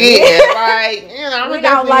out there. Yeah, like I'm gonna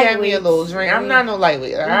definitely have me a little drink. I'm not no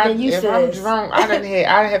lightweight. If I'm drunk,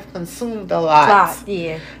 I have consumed a lot.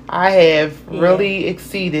 Yeah. I have really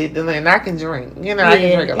exceeded the limit. I can drink. I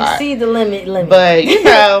can drink a lot. Exceed the limit. But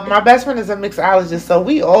my best friend is a mixologist, so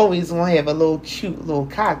we always gonna have a little cute little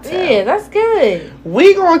cocktail. Yeah, that's good.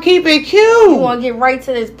 We gonna keep it cute. You wanna get right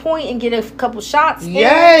to this point and get a couple shots in?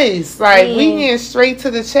 Yes, like we getting straight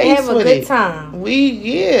to the chase have a good time. But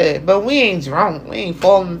we ain't drunk. We ain't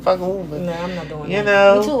falling fucking over. No, I'm not doing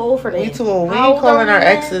that. We too old for that. We too old. We ain't calling our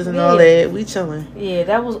exes and all that. We chilling. Yeah,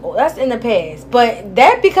 that's in the past. But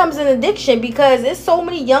that becomes an addiction because there's so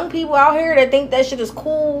many young people out here that think that shit is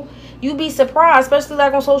cool. You be surprised, especially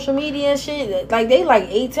like on social media and shit. Like they like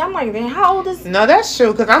 18. I'm like, man, how old is? No, that's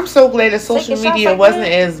true. Because I'm so glad that social media wasn't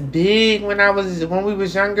as big when we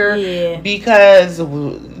was younger. Yeah. Because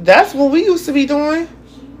that's what we used to be doing.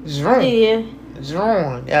 Drunk. Yeah.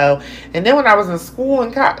 drawn, yo. And then when I was in school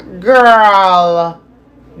and girl,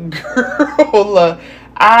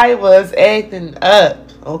 I was acting up.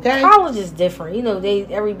 Okay. College is different. You know,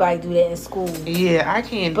 everybody do that in school. Yeah, I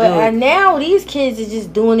can't do But it. now these kids are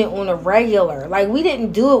just doing it on a regular. Like, we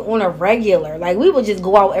didn't do it on a regular. Like, we would just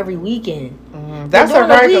go out every weekend. That's a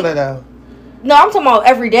regular, though. No, I'm talking about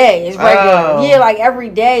every day. It's regular. Oh. Yeah, like, every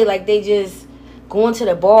day. Like, they just going to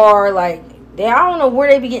the bar. Like, I don't know where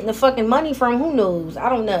they be getting the fucking money from. Who knows? I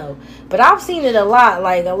don't know. But I've seen it a lot.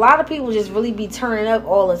 Like, a lot of people just really be turning up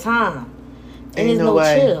all the time. And there's no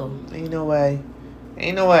chill. Ain't no way.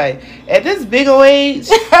 Ain't no way. At this big old age,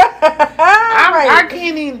 I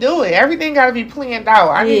can't even do it. Everything got to be planned out.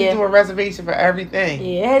 I need to do a reservation for everything.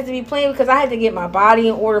 Yeah, it has to be planned because I had to get my body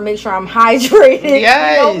in order, make sure I'm hydrated.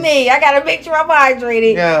 Yes. You know me. I got to make sure I'm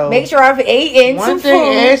hydrated. Yo, make sure I've eaten one some thing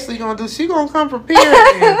food. Ashley going to do, she going to come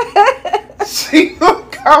prepared. She going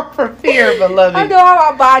to come prepared, beloved. I know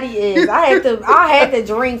how my body is. I had to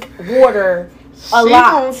drink water a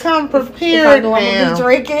lot. She gonna come prepared I know I'm gonna be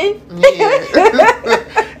drinking.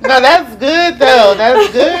 Yeah. No, that's good though.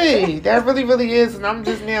 That's good. That really, really is. And I'm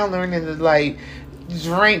just now learning to like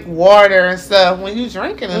drink water and stuff when you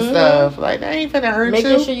drinking and stuff. Like that ain't finna hurt you.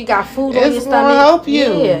 Making sure you got food on your It's stomach. gonna help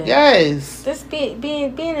you. Yeah. Yes. Just being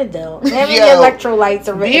an adult. Having your electrolytes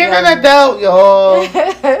are being an adult, y'all.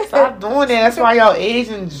 Stop doing that. That's why y'all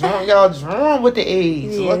aging drunk. Y'all drawn with the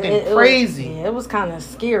age. Looking crazy. It was kind of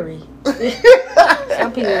scary.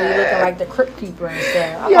 Some people be looking like the Crypt Keeper and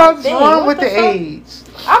stuff. Y'all drawn with the age.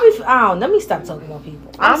 Let me stop talking about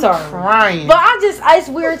people. I'm sorry. Crying. But it's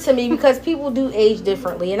weird to me because people do age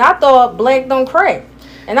differently. And I thought black don't crack.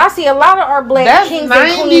 And I see a lot of our black kings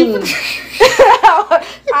and queens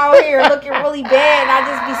out here looking really bad. And I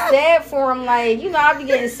just be sad for them. Like, I be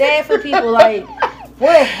getting sad for people. Like,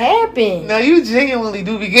 what happened? No, you genuinely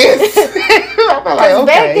do be getting sad. I'm like, okay.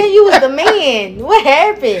 Back then you was the man. What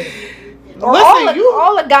happened? Or Listen,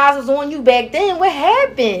 all the guys was on you back then. What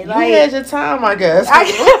happened? Like, you had your time, I guess.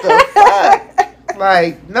 What the fuck?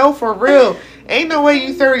 Like, no, for real. Ain't no way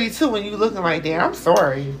you 32 when you looking like that. I'm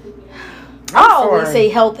sorry. I always say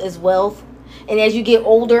health is wealth. And as you get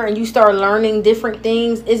older and you start learning different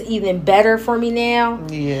things, it's even better for me now.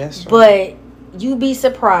 Yes. But you be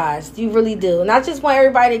surprised. You really do. And I just want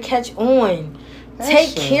everybody to catch on.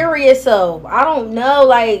 Take care of yourself. I don't know.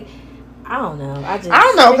 Like, I don't know. I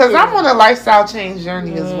don't know because I'm on a lifestyle change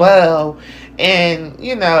journey as well. And,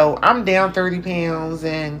 I'm down 30 pounds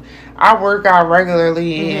and I work out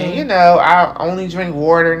regularly and, I only drink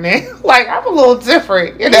water now. Like, I'm a little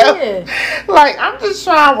different, Yeah. Like, I'm just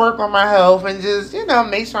trying to work on my health and just,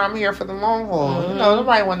 make sure I'm here for the long haul.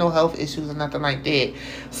 Nobody want no health issues or nothing like that.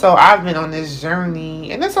 So I've been on this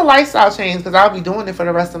journey and it's a lifestyle change because I'll be doing it for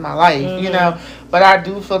the rest of my life, But I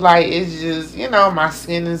do feel like it's just, my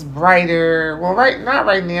skin is brighter. Well, not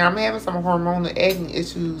right now. I'm having some hormonal acne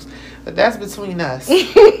issues, but that's between us.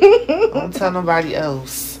 Don't tell nobody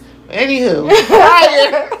else. Anywho,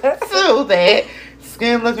 prior to that,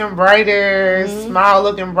 skin looking brighter, smile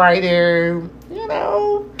looking brighter,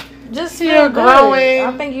 just feel growing.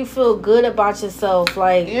 I think you feel good about yourself.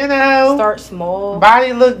 Like, start small.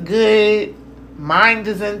 Body look good. Mind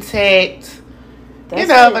is intact. That's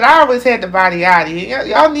but I always had the body out.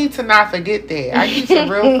 Y'all need to not forget that. I keep it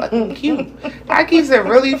real fucking cute. I keep it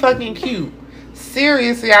really fucking cute.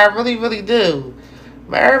 Seriously, I really, really do.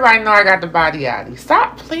 But everybody know I got the body out.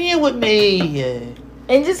 Stop playing with me.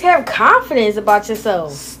 And just have confidence about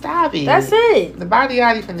yourself. Stop it. That's it. The body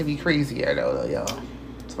out finna be crazier though, y'all.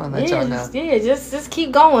 Just wanna let y'all know. Just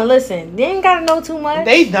keep going. Listen, they ain't gotta know too much.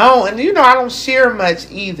 They don't. And I don't share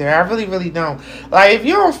much either. I really, really don't. Like, if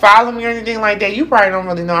you don't follow me or anything like that, you probably don't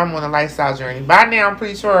really know I'm on a lifestyle journey. By now, I'm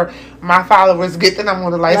pretty sure my followers get that I'm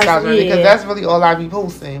on a lifestyle journey because that's really all I be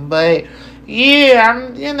posting. But, yeah,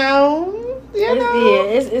 I'm,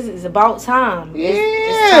 It's about time.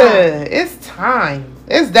 It's time.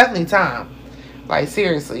 It's definitely time. Like,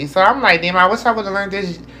 seriously. So I'm like, damn, I wish I would have learned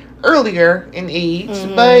this earlier in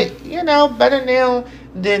age. But, better now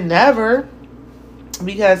than never.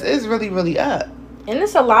 Because it's really, really up. And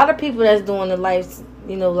there's a lot of people that's doing the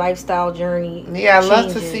lifestyle journey. Yeah, I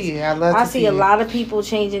love to see it. I see a lot of people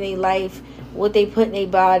changing their life, what they put in their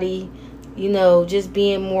body, just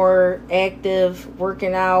being more active,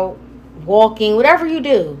 working out, walking, whatever you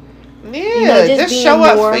do. Yeah, just show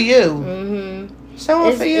up for you. Show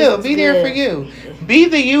up for you. Be there for you. Be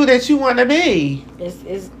the you that you want to be.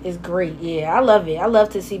 It's great. Yeah, I love it. I love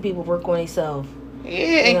to see people work on themselves.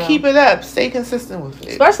 Yeah, and keep it up. Stay consistent with it.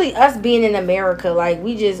 Especially us being in America, like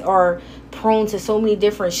we just are prone to so many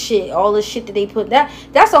different shit. All the shit that they put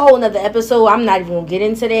that's a whole nother episode. I'm not even gonna get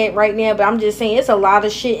into that right now, but I'm just saying it's a lot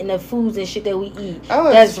of shit in the foods and shit that we eat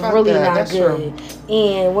that's really not good. True.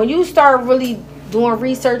 And when you start really doing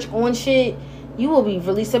research on shit, you will be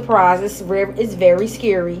really surprised. It's very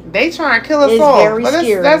scary. They try and kill us all. Very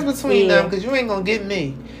scary. That's between them, because you ain't gonna get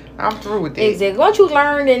me. I'm through with that. Exactly. Once you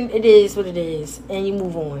learn, then it is what it is, and you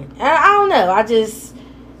move on. And I don't know.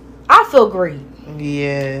 I feel great.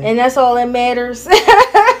 Yeah. And that's all that matters.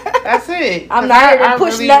 That's it. I'm not here to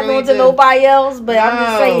push nothing onto nobody else, but I'm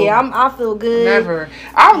just saying, I feel good. Never.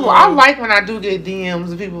 I like when I do get DMs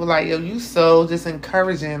and people like, yo, you so just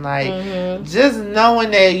encouraging. Like, just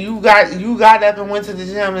knowing that you got up and went to the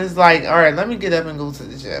gym is like, all right, let me get up and go to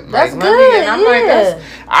the gym. That's like, good.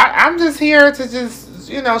 I'm just here to just,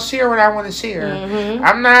 share what I want to share.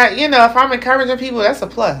 I'm not, if I'm encouraging people, that's a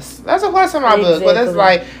plus. That's a plus in my book. But it's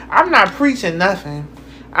like, I'm not preaching nothing.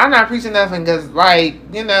 Because,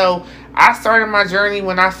 I started my journey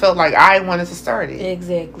when I felt like I wanted to start it.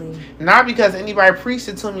 Exactly. Not because anybody preached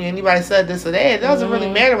it to me, anybody said this or that. It doesn't really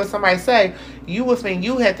matter what somebody say. You would think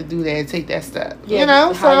you have to do that and take that step.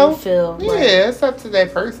 Yeah, how you feel. Yeah, right. It's up to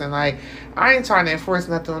that person. Like, I ain't trying to enforce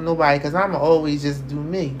nothing on nobody because I'm always just do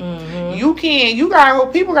me.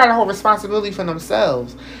 People got a whole responsibility for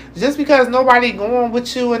themselves. Just because nobody going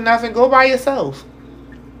with you or nothing, go by yourself.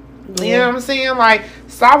 Yeah. You know what I'm saying? Like,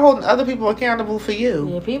 stop holding other people accountable for you.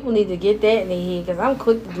 Yeah, people need to get that in their head because I'm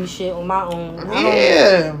quick to do shit on my own.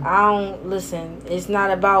 I don't listen. It's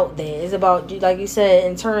not about that. It's about, like you said,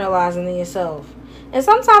 internalizing in yourself. And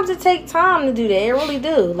sometimes it takes time to do that. It really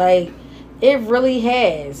do. Like, it really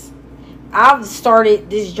has. I've started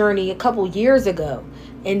this journey a couple years ago,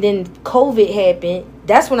 and then COVID happened.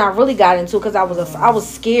 That's when I really got into it because I was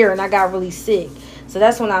scared and I got really sick. So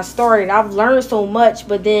that's when I started. I've learned so much,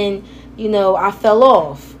 but then, I fell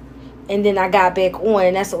off. And then I got back on,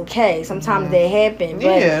 and that's okay. Sometimes that happens.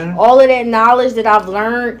 But all of that knowledge that I've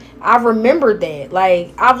learned, I've remembered that.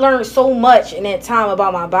 Like, I've learned so much in that time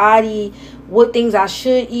about my body, what things I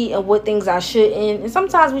should eat and what things I shouldn't. And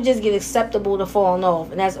sometimes we just get acceptable to falling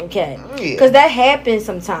off, and that's okay. Because that happens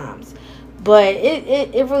sometimes. But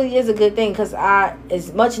it really is a good thing because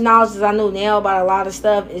as much knowledge as I know now about a lot of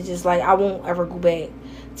stuff, it's just like I won't ever go back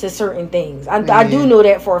to certain things. I do know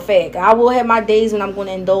that for a fact. I will have my days when I'm going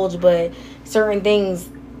to indulge, but certain things,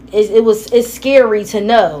 it's scary to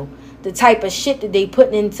know the type of shit that they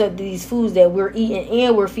put into these foods that we're eating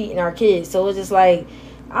and we're feeding our kids. So it's just like,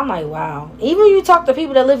 I'm like, wow. Even when you talk to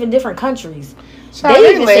people that live in different countries,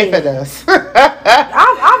 they laugh at us.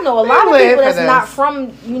 I know a lot of people that's not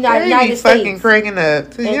from United States. Fucking cracking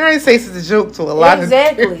up. The United States is a joke to a lot of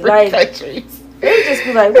different countries. They just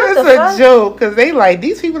be like, what the fuck? That's a joke, because they like,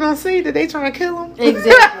 these people don't see that they trying to kill them.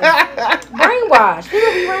 Exactly. Brainwashed.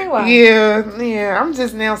 People be brainwashed. Yeah. I'm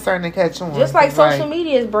just now starting to catch on. Just like social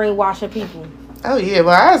media is brainwashing people. Oh, yeah.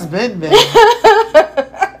 Well, that's been.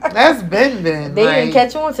 That's been. They didn't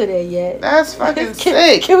catch on to that yet. That's fucking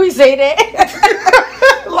sick. Can we say that?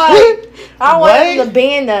 Like, I want them to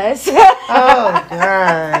ban us. Oh,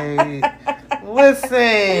 God.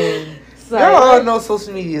 Listen. Y'all all know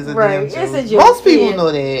social media is a damn joke. It's a joke. Most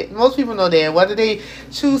people know that. Whether they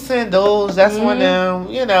choose to indulge, that's one of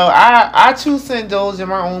them. I choose to indulge in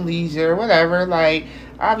my own leisure, whatever. Like,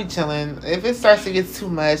 I'll be chilling. If it starts to get too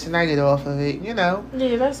much and I get off of it, Yeah,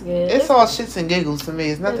 that's good. It's all shits and giggles to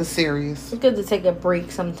me. It's nothing serious. It's good to take a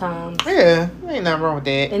break sometimes. Yeah, ain't nothing wrong with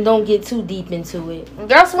that. And don't get too deep into it.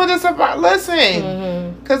 That's what it's about.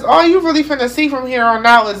 Listen, because all you really finna see from here on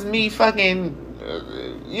out is me fucking...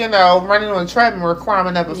 running on a treadmill or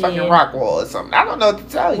climbing up a fucking rock wall or something. I don't know what to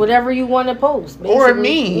tell you. Whatever you want to post. Basically. Or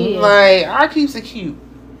me. Like, I keeps it cute.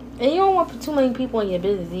 And you don't want too many people in your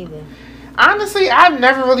business either. Honestly, I've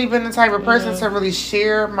never really been the type of person to really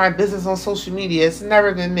share my business on social media. It's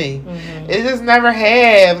never been me. It just never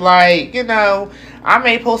have. Like, I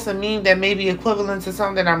may post a meme that may be equivalent to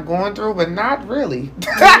something that I'm going through, but not really.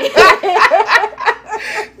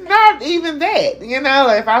 Not even that,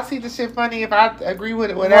 if I see the shit funny, if I agree with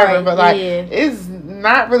it, whatever, right, but it's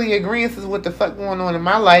not really agreeing to what the fuck going on in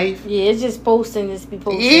my life. Yeah, it's just posting, just be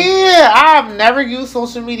posting. Yeah, I've never used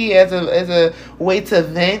social media as a way to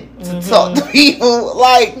vent, to talk to people,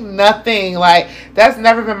 like nothing, like that's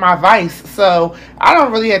never been my vice, so I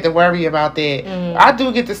don't really have to worry about that. I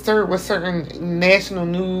do get disturbed with certain national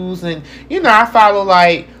news, and I follow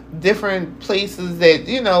like different places that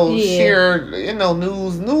share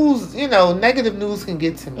news negative news can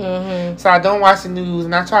get to me, so I don't watch the news,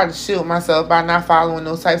 and I try to shield myself by not following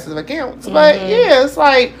those types of accounts. But it's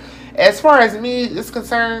like as far as me is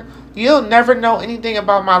concerned, you'll never know anything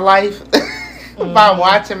about my life by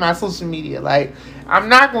watching my social media. Like, I'm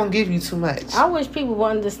not gonna give you too much. I wish people would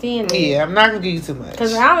understand that. Yeah, I'm not gonna give you too much.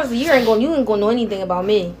 Because honestly, you ain't gonna know anything about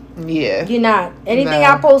me. Yeah, You're not. Anything No.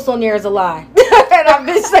 I post on there is a lie, and I've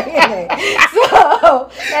been saying that. So,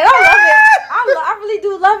 and I love it. I really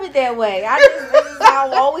do love it that way. This is how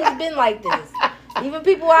I've always been like this. Even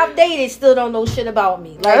people I've dated still don't know shit about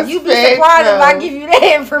me. Like, That's you be fake, surprised if I though. give you that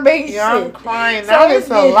information. Yeah, I'm crying. So That it's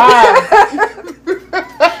is a good. lie.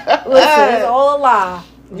 Listen, it's all a lie.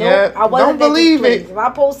 Nope, Yep. I wasn't Don't believe at this place. it. If I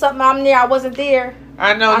post something I'm there, I wasn't there.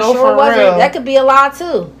 I know, I no, sure for wasn't. real. That could be a lie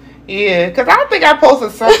too. Yeah, because I think I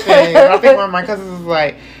posted something. I think one of my cousins was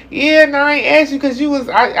like, yeah, no, I ain't asked you because you was,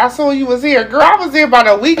 I saw you was here. Girl, I was here about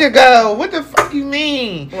a week ago. What the fuck you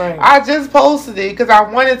mean? Right. I just posted it because I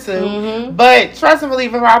wanted to. Mhm. But trust and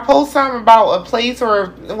believe, if I post something about a place or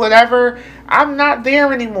whatever, I'm not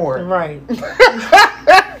there anymore. Right.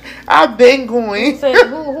 I've been going.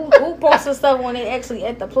 Who posted stuff when they actually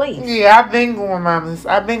at the place? Yeah, I've been going, mamas.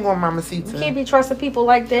 I've been going, Mamacita. You can't be trusting people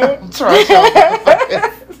like that. Trust y'all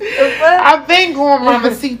motherfuckers. I've been going,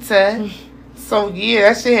 Mamacita. So yeah,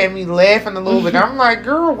 that shit had me laughing a little bit. I'm like,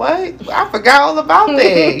 girl, what? I forgot all about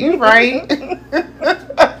that. You right.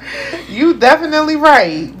 You definitely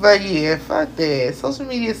right. But yeah, fuck that. Social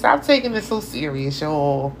media, stop taking it so serious,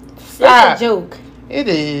 y'all. Stop. It's a joke. It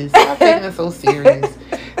is. Stop taking it so serious.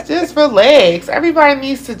 Just relax. Everybody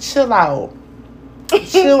needs to chill out.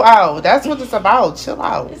 Chill out. That's what it's about. Chill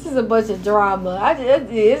out. This is a bunch of drama. I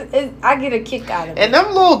get a kick out of it. And them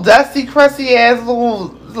little dusty, crusty ass little,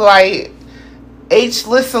 like,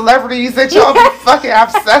 H-list celebrities that y'all be fucking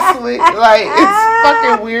obsessed with. Like, it's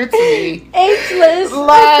fucking weird to me. H-list.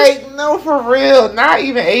 Like, no, for real. Not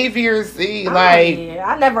even A, B, or C. Like, yeah,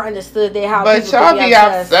 I never understood that how but people y'all could be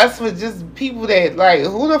obsessed with just people that, like,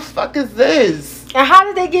 who the fuck is this? And how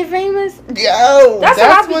did they get famous? Yo, That's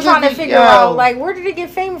what I be it trying to be- figure yo. out. Like, where did they get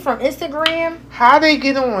famous from? Instagram? How they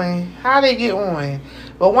get on? How they get on?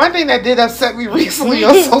 But one thing that did upset me recently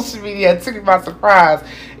on social media, it took me by surprise,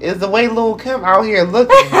 is the way Lil' Kim out here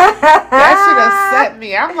looking. That shit upset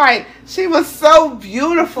me. I'm like, she was so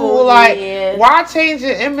beautiful. Oh, Like, yeah. why change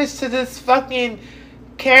your image to this fucking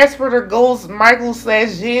Casper the Ghost Michael /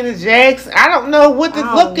 Janet Jackson? I don't know what the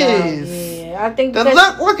I look don't know. is. Yeah, I think The because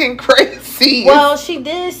look looking crazy. well, she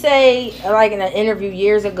did say, like in an interview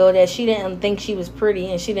years ago, that she didn't think she was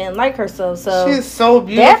pretty and she didn't like herself. So she's so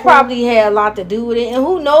beautiful. that probably had a lot to do with it. And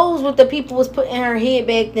who knows what the people was putting in her head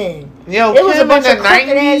back then? Yo, It was Kim a bunch in of the crooked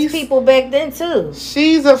 90s. ass people back then too.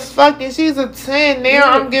 She's a 10. Now Yeah.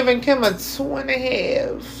 I'm giving Kim a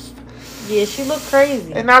 2.5. Yeah, she looked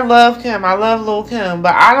crazy. And I love Kim. I love Lil' Kim.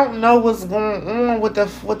 But I don't know what's going on with the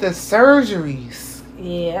surgeries.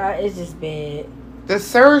 Yeah, it's just bad. The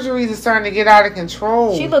surgeries are starting to get out of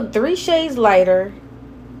control. She looked 3 shades lighter.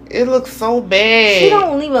 It looks so bad. She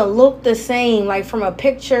don't even look the same, like from a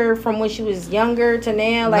picture from when she was younger to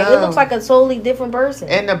now. Like it No. looks like a totally different person.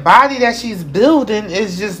 And the body that she's building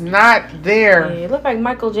is just not Yeah, there. it looked like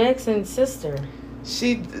Michael Jackson's sister.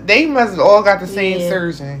 They must have all got the same Yeah.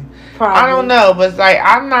 surgeon. Probably. I don't know, but like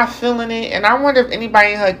I'm not feeling it, and I wonder if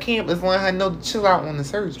anybody in her camp is letting her know to chill out on the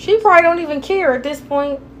surgery. She probably don't even care at this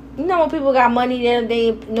point. You know when people got money,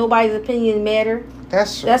 they nobody's opinion matter.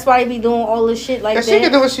 That's true. That's why they be doing all this shit like Cause that. she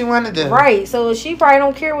can do what she want to do. Right, so she probably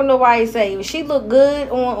don't care what nobody say. If she look good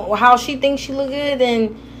on how she thinks she look good,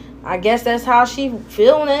 then I guess that's how she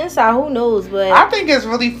feel on the inside. Who knows? But I think it's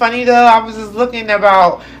really funny though. I was just looking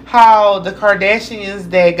about how the Kardashians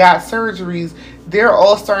that got surgeries, they're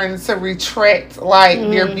all starting to retract like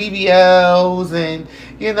their BBLs and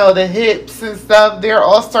the hips and stuff. They're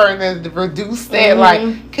all starting to reduce that.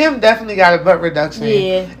 Like Kim definitely got a butt reduction.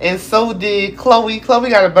 Yeah. And so did Chloe. Chloe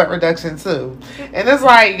got a butt reduction too. And it's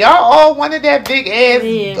like y'all all wanted that big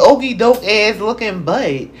ass, okey doke ass looking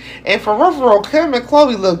butt. And for real, Kim and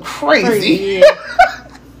Chloe look crazy.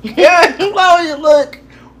 Yeah, Chloe look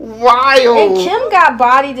wild. And Kim got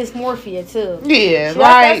body dysmorphia too. Yeah,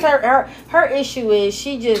 that's her issue is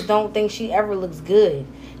she just don't think she ever looks good.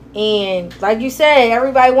 And like you said,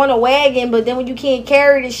 everybody want a wagon, but then when you can't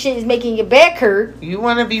carry this shit, it's making your back hurt. You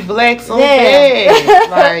want to be black so bad.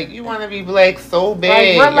 Like, you want to be black so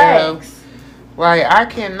bad. Like, relax. Like, I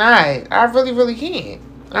cannot. I really, really can't.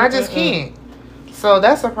 I just can't. So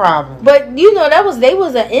that's a problem. But they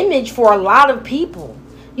was an image for a lot of people.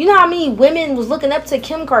 You know how many women was looking up to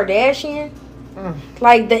Kim Kardashian?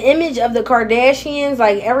 Like the image of the Kardashians,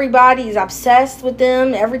 like everybody is obsessed with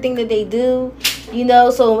them, everything that they do,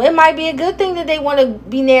 so it might be a good thing that they want to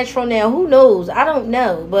be natural now. Who knows? I don't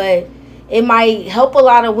know, but it might help a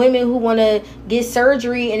lot of women who want to get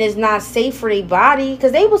surgery and it's not safe for their body,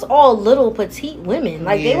 because they was all little petite women,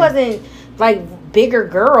 like they wasn't like bigger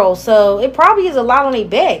girls, so it probably is a lot on their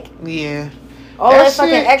back. Yeah. All that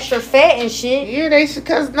fucking extra fat and shit. Yeah, they should,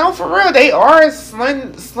 cause no, for real, they are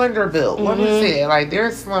slender built. Let me say it, like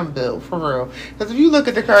they're slim built for real. Cause if you look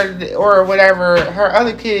at the card or whatever, her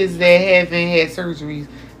other kids that haven't had surgeries,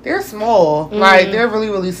 they're small. Like they're really,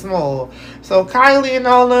 really small. So Kylie and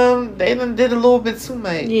all them, they done did a little bit too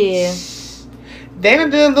much. Yeah. They done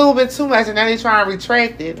did a little bit too much, and now they trying to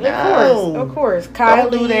retract it. Of course. Kylie,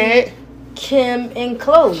 don't do that. Kim, and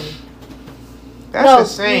Chloe.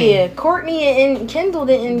 That's a shame. Yeah, Courtney and Kendall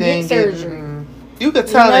didn't get surgery. You could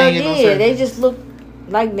tell they didn't get no surgery. They just look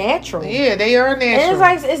like natural. Yeah, they are natural. And it's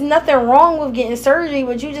like, it's nothing wrong with getting surgery,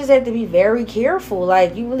 but you just have to be very careful.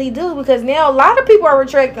 Like, you really do, because now a lot of people are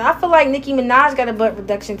retracting. I feel like Nicki Minaj got a butt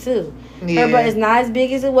reduction too. Yeah. Her butt is not as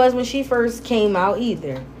big as it was when she first came out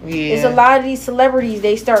either. Yeah. It's a lot of these celebrities,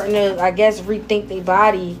 they starting to, I guess, rethink their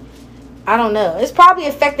body. I don't know. It's probably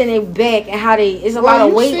affecting their back and how they. It's a lot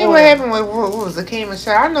of weight. You see what happened with what was it, Kim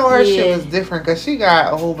Michelle? I know her shit was different because she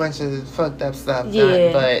got a whole bunch of fucked up stuff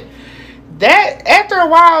done. But that after a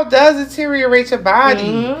while does deteriorate your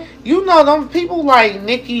body. You know, them people like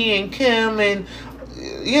Nicki and Kim and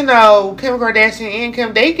Kim Kardashian and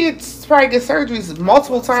Kim, they probably get surgeries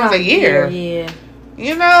multiple times a year. Yeah.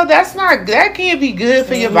 You know, that can't be good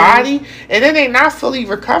for your body. And then they not fully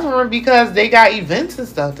recovering because they got events and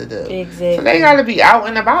stuff to do. Exactly. So they got to be out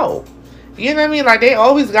and about. You know what I mean? Like, they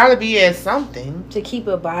always got to be at something. To keep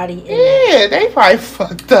a body in. Yeah, they probably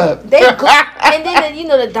fucked up. And then,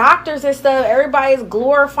 the doctors and stuff, everybody's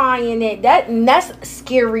glorifying it. That's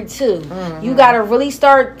scary, too. You got to really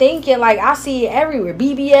start thinking, like, I see it everywhere.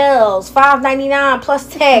 BBLs, $5.99 plus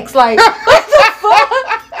tax. Like, what the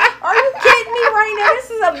fuck? Are you kidding me right now? This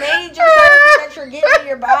is a major surgery that you're getting in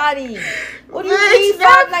your body. What do you mean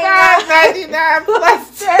 $5.99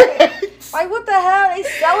 plus tax? Like, what the hell? They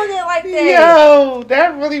selling it like that. Yo,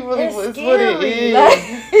 that really is what it is.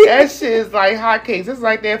 That shit is like hotcakes. It's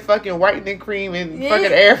like that fucking whitening cream in fucking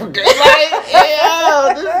Africa. Like,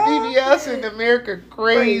 yo, this BBL shit in America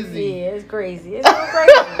crazy. Yeah, it's crazy. It's so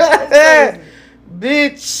crazy. It's crazy.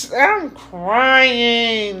 Bitch, I'm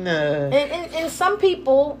crying. And some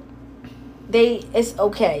people, it's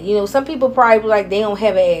okay. Some people probably like they don't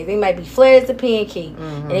have an ass. They might be flat as a pancake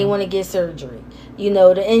and they want to get surgery.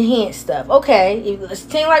 To enhance stuff. Okay, it's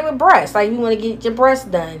thing like with breasts. Like, you want to get your breasts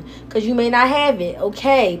done because you may not have it.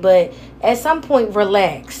 Okay, but at some point,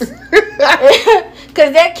 relax.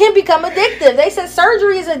 Because that can become addictive. They said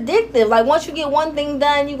surgery is addictive. Like, once you get one thing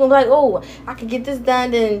done, you can be like, oh, I can get this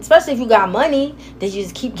done. Then, especially if you got money, then you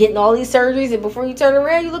just keep getting all these surgeries. And before you turn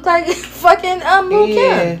around, you look like fucking Lil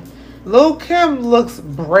Kim. Lil Kim looks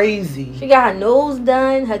brazy. She got her nose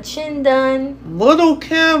done, her chin done. Lil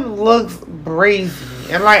Kim looks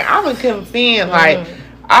brazy. And, like, I'm a Kim fan. Like,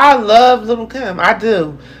 I love Lil Kim. I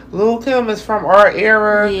do. Lil Kim is from our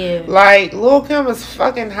era. Yeah. Like, Lil Kim is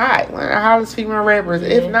fucking hot. One of the hottest female rappers,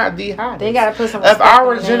 if not the hottest. They gotta put some respect of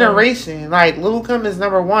our generation. Like, Lil Kim is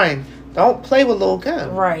number one. Don't play with Lil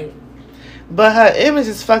Kim. Right. But her image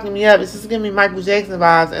is fucking me up. It's just giving me Michael Jackson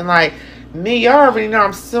vibes. And, like, y'all already know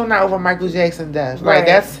I'm still not over Michael Jackson death. Like,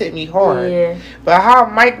 that's hit me hard. Yeah. But how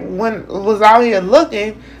Mike was out here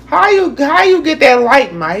looking, how you get that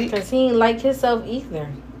light, Mike? Because he ain't like himself either.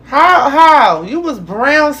 How? You was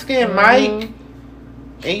brown skinned, Mike.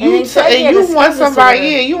 And you want somebody,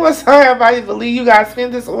 you want somebody to believe you got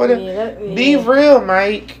skin disorder. Be real,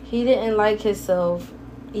 Mike. He didn't like himself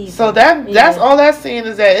either. So that's all that's saying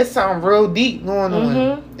is that it's something real deep going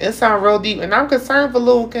on. It's something real deep, and I'm concerned for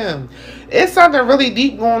Lil Kim. It's something really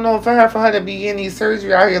deep going on for her to be getting these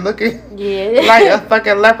surgery out here looking like a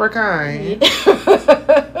fucking leprechaun.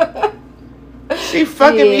 She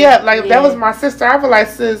fucking me up. Like, if that was my sister, I would like,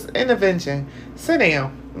 sis, intervention. Sit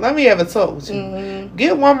down. Let me have a talk with you.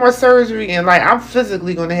 Get one more surgery, and, like, I'm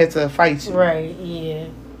physically going to have to fight you. Right, yeah.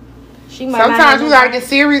 Sometimes you gotta get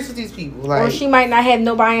serious with these people. Like, or she might not have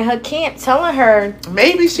nobody in her camp telling her.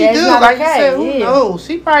 Maybe she do. Like you said, who knows?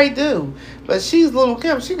 She probably do. But she's Lil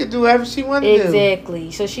Kim. She could do whatever she want to do.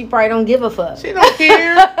 Exactly. So she probably don't give a fuck. She don't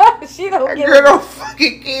care. She don't give a fuck. Girl don't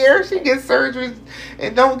fucking care. She gets surgeries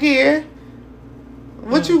and don't care.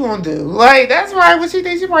 What you gonna do? Like, that's right. What she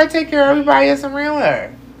think? She might take care of everybody else around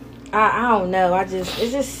her. I don't know. It's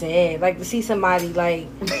just sad. Like, to see somebody, like,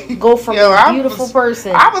 go from a beautiful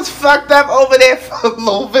person. I was fucked up over there for a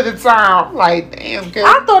little bit of time. Like, damn, girl.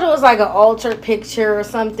 I thought it was like an altered picture or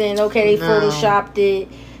something. Okay, they photoshopped it.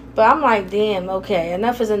 But I'm like, damn, okay,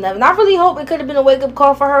 enough is enough. And I really hope it could have been a wake-up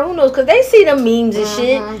call for her. Who knows? Because they see the memes and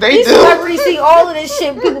shit. They These do. celebrities see all of this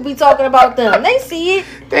shit. People be talking about them. They see it.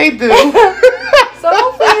 They do. So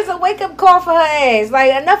hopefully it's a wake-up call for her ass.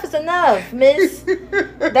 Like, enough is enough, miss.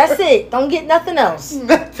 That's it. Don't get nothing else.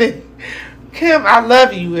 Nothing. Kim, I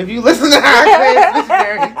love you. If you listen to our class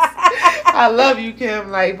missionaries, I love you,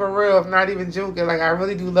 Kim. Like, for real. I'm not even joking. Like, I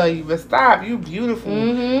really do love you. But stop. You beautiful.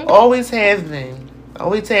 Mm-hmm. Always has been.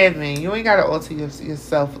 Always have been. You ain't got to alter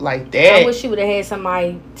yourself like that. I wish she would have had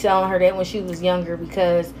somebody telling her that when she was younger,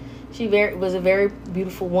 because she was a very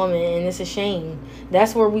beautiful woman, and it's a shame.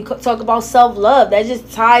 That's where we talk about self-love. That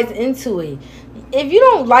just ties into it. If you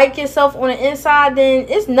don't like yourself on the inside, then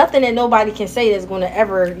it's nothing that nobody can say that's going to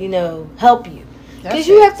ever, help you. Because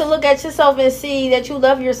you have to look at yourself and see that you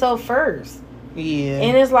love yourself first. Yeah.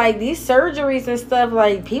 And it's like these surgeries and stuff,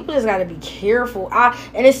 like, people just got to be careful.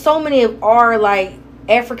 And it's so many of our, like,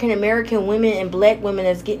 African American women and black women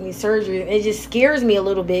that's getting these surgeries. It just scares me a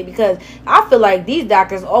little bit, because I feel like these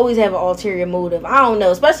doctors always have an ulterior motive. I don't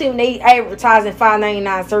know, especially when they advertising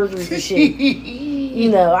 $5.99 surgeries and shit.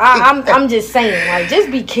 I'm just saying, like, just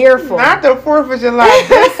be careful. Not the 4th of July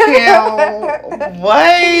discount.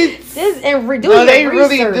 What? They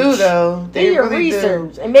really do though. Do your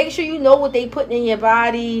research and make sure you know what they putting in your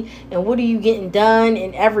body and what are you getting done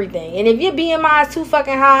and everything. And if your BMI is too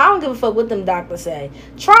fucking high, I don't give a fuck what them doctors say.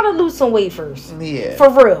 Try to lose some weight first. Yeah. For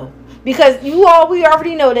real. Because we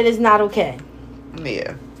already know that it's not okay.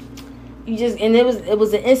 Yeah. It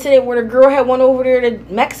was an incident where the girl had went over there to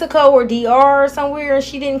Mexico or DR or somewhere, and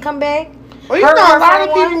she didn't come back. Well, a lot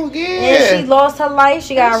of people get. And she lost her life.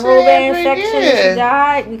 She got a real bad infection. And she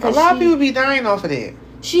died because a lot of people be dying off of that.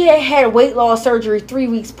 She had weight loss surgery 3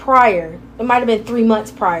 weeks prior. It might have been 3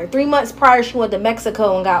 months prior. 3 months prior, she went to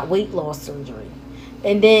Mexico and got weight loss surgery.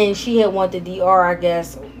 And then she had went to DR, I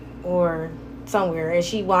guess, or somewhere, and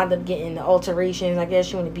she wound up getting the alterations. I guess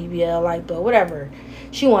she went to BBL, lipo, whatever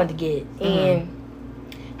she wanted to get. And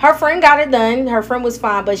her friend got it done. Her friend was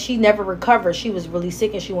fine, but she never recovered. She was really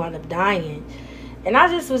sick, and she wound up dying. And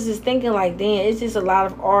I was just thinking, like, damn, it's just a lot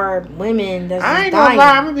of our women that's I ain't dying. gonna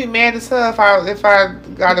lie, I'm gonna be mad as hell if I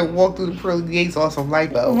gotta walk through the pearly gates on some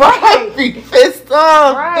lipo. Right. I'll be pissed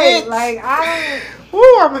off, Right. bitch. Like, Woo,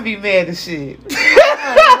 I'm gonna be mad as shit.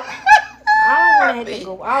 I don't want to have to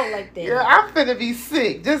go out like that. Yeah, I'm finna be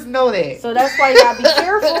sick. Just know that. So that's why you gotta be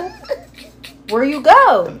careful where you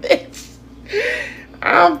go.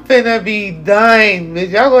 I'm finna be dying,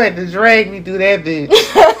 bitch. Y'all gonna have to drag me through that bitch.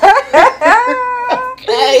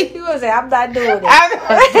 Okay. You gonna say, I'm not doing it.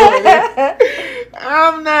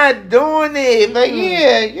 I'm not doing it. But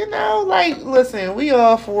yeah, like, listen, we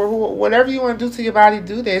all for whatever you want to do to your body,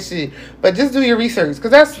 do that shit. But just do your research,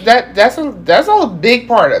 because that's a big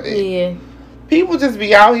part of it. Yeah. People just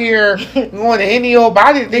be out here going to any old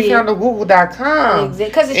body that they found on Google.com. Exactly.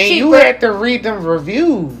 Because it's cheaper. You have to read them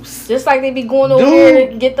reviews. Just like they be going over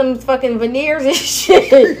there to get them fucking veneers and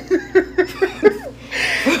shit.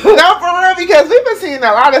 No, for real, because we've been seeing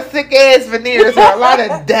a lot of sick ass veneers and a lot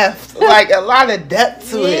of depth. Like, a lot of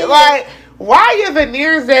depth to it. Like, why your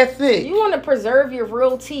veneers that thick? You want to preserve your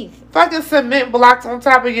real teeth. Fucking cement blocks on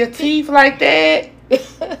top of your teeth like that?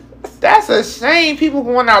 That's a shame. People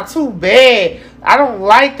going out too bad. I don't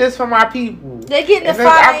like this for my people. They getting the $5.99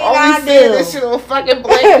 I'm only seeing this shit on fucking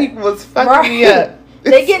black people. It's fucking me up.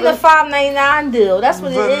 They getting the $5.99 deal. That's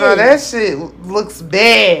what it is. No, that shit looks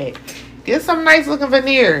bad. Get some nice looking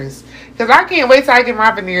veneers. Because I can't wait till I get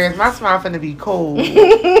my veneers. My smile finna be cool.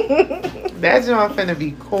 That joint finna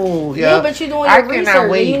be cool, yo. Yeah, but you're doing your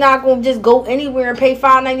research. You're not going to just go anywhere and pay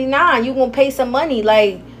 $5.99. You're going to pay some money.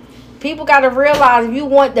 Like, people got to realize if you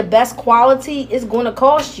want the best quality, it's going to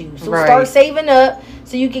cost you. So start saving up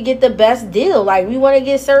so you can get the best deal. Like, we want to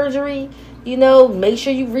get surgery, make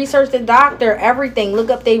sure you research the doctor, everything. Look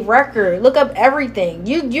up their record. Look up everything.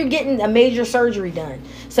 You're getting a major surgery done.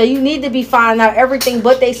 So you need to be finding out everything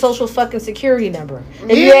but their social fucking security number.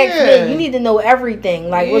 If you ask me, you need to know everything.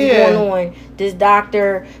 Like, what's going on, this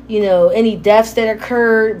doctor, any deaths that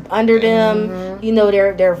occurred under them,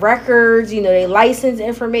 their records, their license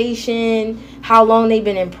information, how long they've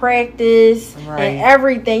been in practice, and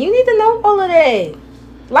everything. You need to know all of that.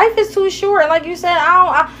 Life is too short. Like you said,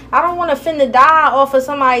 I don't want to finna die off of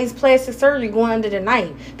somebody's plastic surgery going under the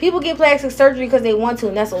knife. People get plastic surgery because they want to,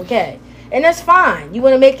 and that's okay. And that's fine. You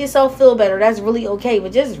want to make yourself feel better. That's really okay.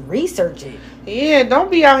 But just research it. Yeah, don't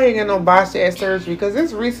be out here getting no botched ass surgery. Because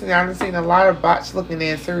this recently I've seen a lot of botched looking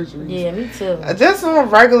ass surgeries. Yeah, me too. Just on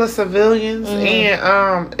regular civilians.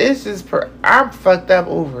 And it's just, I'm fucked up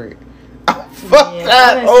over it. I'm fucked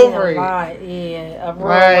up over it. Yeah, a real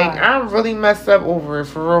Like, lot. I'm really messed up over it,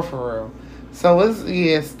 for real, for real. So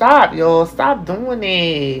stop, y'all. Stop doing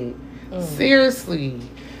it. Seriously.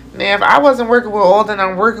 Now, if I wasn't working with all that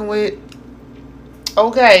I'm working with,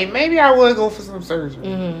 okay, maybe I would go for some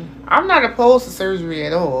surgery. I'm not opposed to surgery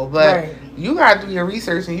at all, but you gotta do your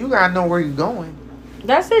research and you gotta know where you're going.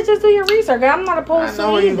 That's it. Just do your research. I'm not opposed to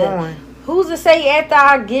it where either. you're going. Who's to say after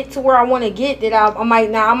I get to where I want to get that I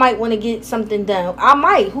might not? I might want to get something done. I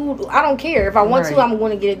might. I don't care. If I want to, I'm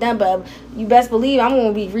going to get it done. But you best believe I'm going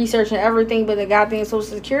to be researching everything but the goddamn social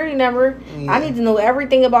security number. I need to know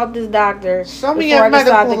everything about this doctor. Show me your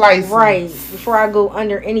medical license. Right. Before I go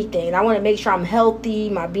under anything. I want to make sure I'm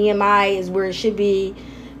healthy. My BMI is where it should be.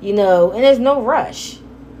 You know, and there's no rush.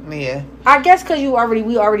 Yeah. I guess because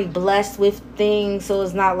we already blessed with things, so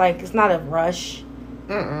it's not a rush.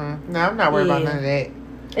 No, I'm not worried about none of that.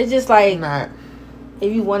 It's just like, not.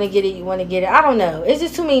 If you want to get it, you want to get it. I don't know. It's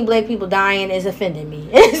just too many black people dying is offending me.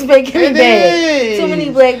 It's making me bad. Too many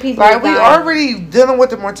black people like dying. We already dealing with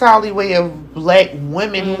the mortality rate of black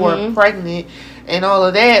women who are pregnant and all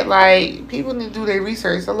of that. Like, people need to do their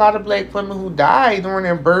research. A lot of black women who die during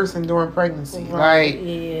their births and during pregnancy. Like,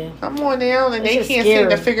 come on now, and they can't seem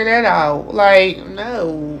to figure that out. Like,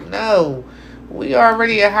 no. We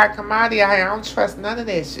already a hot commodity out here. I don't trust none of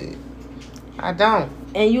that shit. I don't.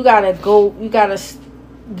 And you gotta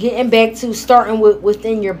getting back to starting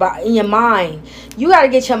within your body, in your mind. You gotta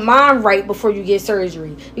get your mind right before you get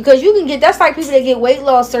surgery, because you can get, that's like people that get weight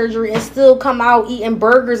loss surgery and still come out eating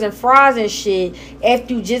burgers and fries and shit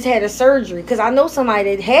after you just had a surgery. Because I know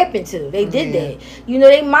somebody that happened to. They did that. You know,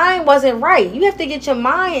 their mind wasn't right. You have to get your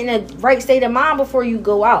mind in a right state of mind before you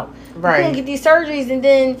go out. Right. You can get these surgeries and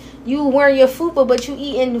then you wearing your fupa, but you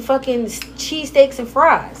eating fucking cheesesteaks and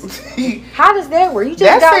fries. How does that work? You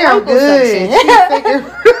just got liposuction.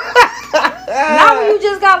 Now when you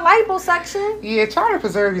just got liposuction. Yeah, try to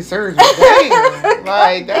preserve your surgery. Damn.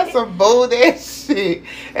 Like, that's some bold ass shit.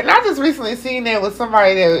 And I just recently seen that with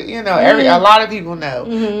somebody that, you know, a lot of people know.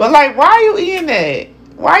 But like, why are you eating that?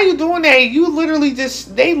 Why are you doing that?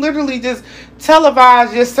 They literally just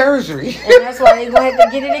televise your surgery. And that's why they're going to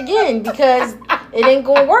have to get it again, because it ain't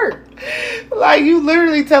going to work. Like, you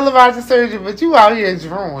literally televise the surgery, but you out here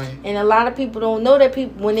drawing. And a lot of people don't know that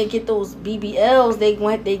people, when they get those BBLs, they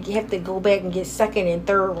have to go back and get second and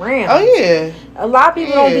third round. Oh, yeah. A lot of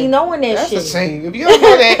people don't be knowing that shit. That's a shame. If you don't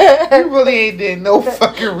know that, you really ain't did no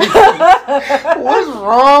fucking research. What's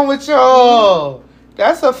wrong with y'all?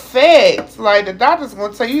 That's a fact. Like, the doctor's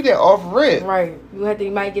gonna tell you that off rip. Right. You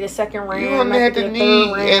might get a second round. You're gonna have to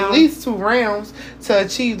need at least 2 rounds to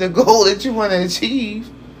achieve the goal that you want to achieve.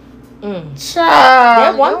 Child.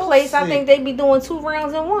 That one place, I think they be doing 2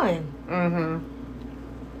 rounds in one.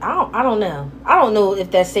 I don't know. I don't know if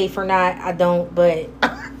that's safe or not. I don't, but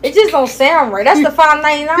it just don't sound right. That's the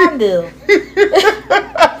 $5.99 deal.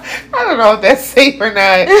 I don't know if that's safe or not.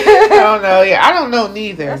 I don't know. Yeah, I don't know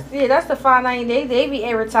neither. That's the $5.99. They be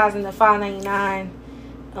advertising the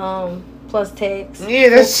 $5.99 plus tax. Yeah,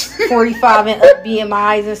 that's 45 and up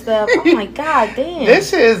BMIs and stuff. Oh my god, damn. This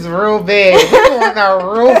shit is real bad. We're going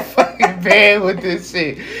out real fucking bad with this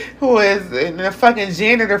shit. Who is the fucking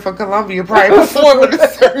janitor for Columbia probably performing the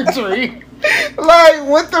surgery? Like,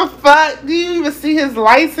 what the fuck? Do you even see his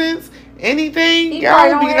license? Anything? Y'all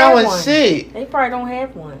don't be knowing shit. They probably don't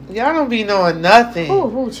have one. Y'all don't be knowing nothing.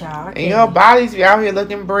 Ooh, child. And your bodies be out here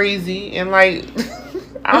looking brazy and like,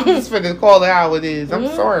 I'm just finna call it how it is. I'm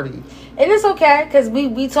sorry. And it's okay, because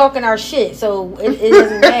we talking our shit, so it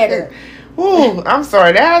doesn't matter. Ooh, I'm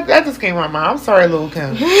sorry. That just came out of my mind. I'm sorry, Lil'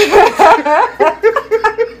 Kim.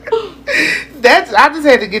 I just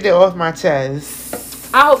had to get that off my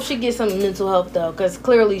chest. I hope she gets some mental health though, because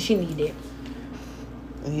clearly she need it.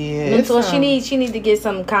 Yeah. She need to get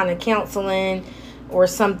some kind of counseling or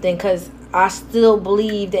something, because I still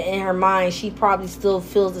believe that in her mind she probably still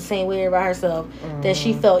feels the same way about herself that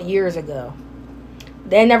she felt years ago.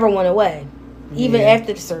 That never went away, even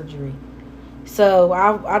after the surgery. So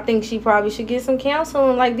I think she probably should get some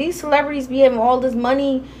counseling. Like, these celebrities be having all this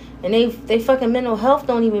money, and they fucking mental health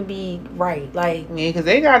don't even be right. Like, yeah, because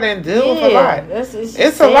they gotta deal with a lot.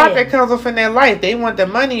 It's a lot that comes within their life. They want the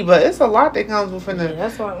money, but it's a lot that comes within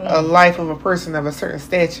a life of a person of a certain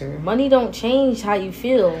stature. Money don't change how you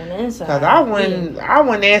feel on the inside. Because I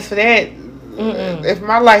wouldn't ask for that if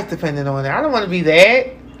my life depended on it. I don't want to be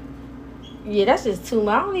that. Yeah, that's just too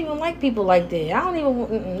much. I don't even like people like that. I don't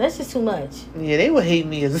even. That's just too much. Yeah, they would hate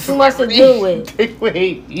me as a too much to deal with. They would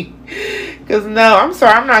hate me. Because no, I'm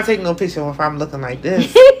sorry, I'm not taking no picture if I'm looking like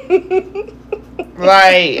this.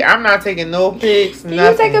 Like, I'm not taking no pics. Can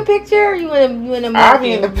you take a picture? You in a movie? I'll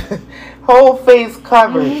be in the. whole face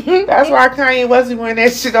covered. That's why Kanye wasn't wearing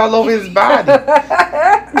that shit all over his body.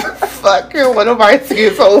 Fucking what nobody see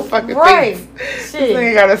his whole fucking face. This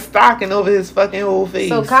nigga got a stocking over his fucking whole face.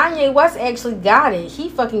 So Kanye West actually got it. He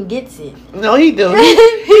fucking gets it. No, he do.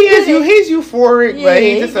 He's euphoric, but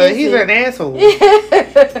he's an asshole.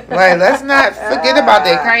 Like, let's not forget about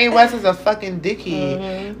that. Kanye West is a fucking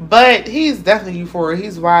dickhead, but he's definitely euphoric.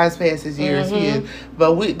 He's wise past his years. He is,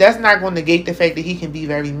 but that's not going to negate the fact that he can be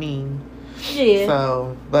very mean. Yeah.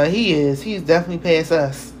 So, but he's definitely past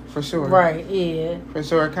us. For sure. Right, yeah. For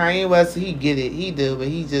sure. Kanye West, he get it. He do, but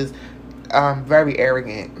he just very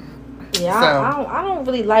arrogant. Yeah, so, I don't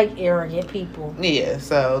really like arrogant people. Yeah,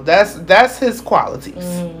 so that's his qualities.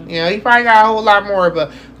 You know, he probably got a whole lot more,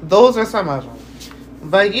 but those are some of them.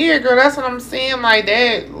 But yeah, girl, that's what I'm saying. Like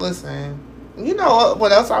that. Listen, you know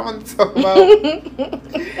what else I want to talk about?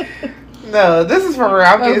 No, this is for real.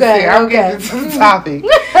 I'm getting into the topic.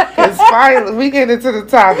 Because finally, we get into the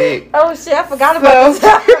topic. Oh, shit. I forgot about this.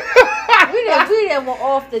 we didn't went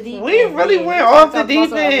off the deep end. We really went off the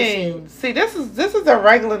deep end. See, this is a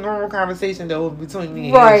regular, normal conversation, though, between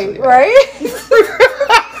me and Ashley. Right.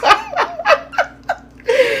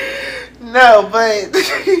 No, but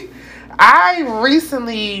I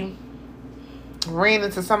recently ran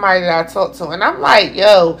into somebody that I talked to, and I'm like,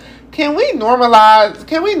 yo, Can we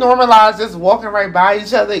normalize just walking right by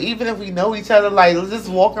each other, even if we know each other, like just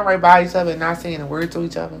walking right by each other and not saying a word to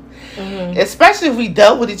each other? Especially if we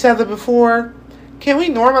dealt with each other before. Can we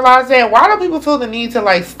normalize that? Why do people feel the need to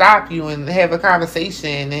like stop you and have a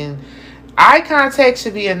conversation? And eye contact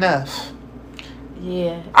should be enough.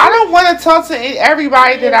 Yeah. I don't want to talk to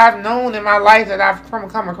everybody that I've known in my life that I've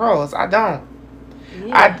come across. I don't.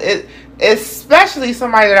 Yeah. Especially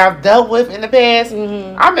somebody that I've dealt with in the past,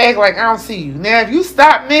 I'm act like I don't see you. Now, if you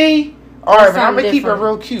stop me, alright, I'm going to keep it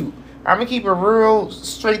real cute. I'm going to keep it real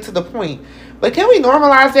straight to the point. But can we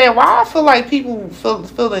normalize that? Why I feel like people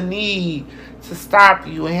feel the need to stop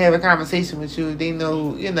you and have a conversation with you if they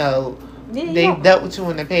know, they've dealt with you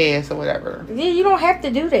in the past or whatever. Yeah, you don't have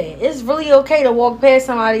to do that. It's really okay to walk past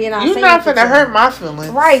somebody and You're not finna hurt my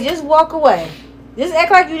feelings. Right, just walk away. Just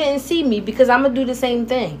act like you didn't see me because I'm going to do the same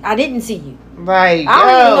thing. I didn't see you. Like, I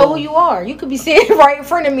don't even know who you are. You could be sitting right in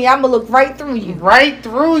front of me. I'm going to look right through you. Right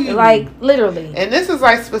through you. Like, literally. And this is,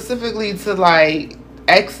 like, specifically to, like,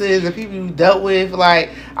 exes and people you dealt with. Like,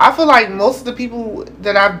 I feel like most of the people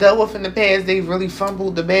that I've dealt with in the past, they've really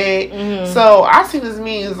fumbled the bag. So I see this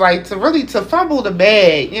means, like, to fumble the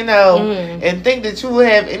bag, and think that you will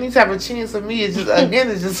have any type of chance with me is just, again,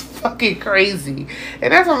 it's just fucking crazy.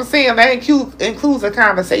 And that's what I'm saying. That includes a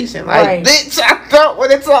conversation. Like, bitch, I don't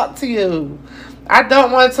want to talk to you. I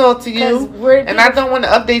don't want to talk to you. And I don't want to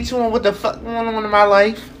update you on what the fuck going on in my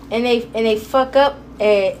life. And they fuck up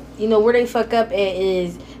at, where they fuck up at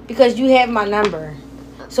is because you have my number.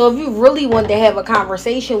 So if you really want to have a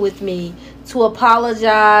conversation with me, to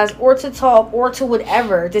apologize or to talk or to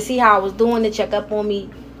whatever, to see how I was doing, to check up on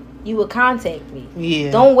me, you would contact me.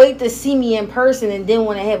 Yeah. Don't wait to see me in person and then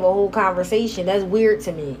want to have a whole conversation. That's weird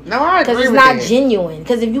to me. No, I agree with that. Because it's not genuine.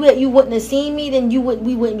 Because if you wouldn't have seen me, then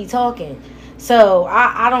we wouldn't be talking. So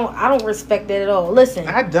I don't respect that at all. Listen,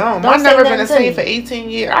 I don't. I've never been the same for 18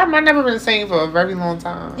 years. I've never been the same for a very long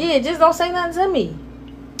time. Yeah, just don't say nothing to me.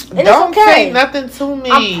 And don't say nothing to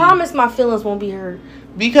me. I promise my feelings won't be hurt.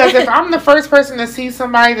 Because if I'm the first person to see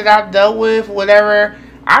somebody that I've dealt with, whatever,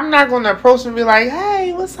 I'm not going to approach and be like,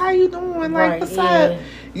 "Hey, how you doing? Like, what's up?"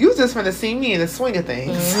 You just want to see me in the swing of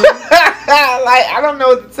things. Like, I don't know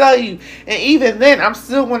what to tell you. And even then, I'm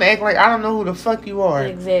still going to act like I don't know who the fuck you are.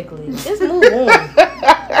 Exactly. Just move on.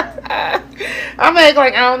 I'm going to act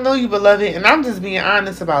like I don't know you, beloved. And I'm just being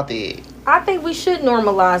honest about that. I think we should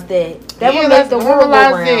normalize that. That would make the world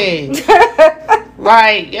go round.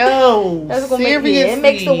 Like, yo, that's gonna seriously. It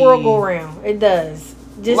makes the world go round. It does.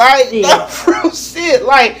 Just like, no, real shit.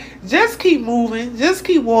 Like, just keep moving. Just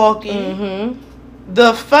keep walking.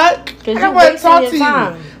 The fuck? I don't want to talk to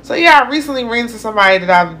you. So, yeah, I recently ran into somebody that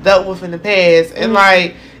I've dealt with in the past. And,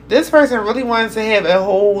 like, this person really wanted to have a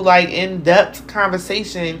whole, like, in-depth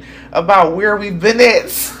conversation about where we've been at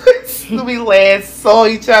since we last saw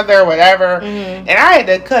each other or whatever. And I had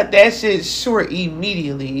to cut that shit short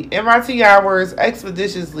immediately. MIT hours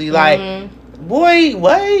expeditiously. Like, boy,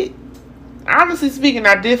 what? Honestly speaking,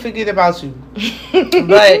 I did forget about you.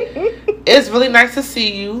 But it's really nice to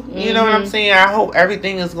see you. You know what I'm saying? I hope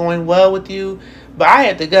everything is going well with you. But I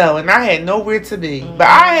had to go, and I had nowhere to be. But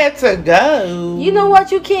I had to go. You know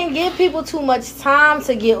what? You can't give people too much time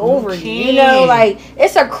to get over you. Like,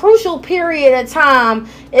 it's a crucial period of time.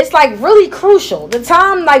 It's, like, really crucial. The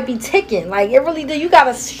time, like, be ticking. Like, it really do. You got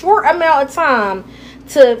a short amount of time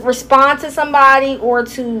to respond to somebody or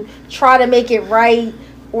to try to make it right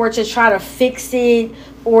or to try to fix it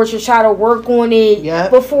or to try to work on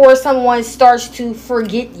it before someone starts to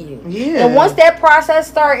forget you. Yeah. And once that process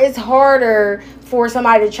starts, it's harder for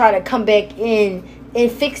somebody to try to come back in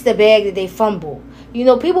and fix the bag that they fumbled. You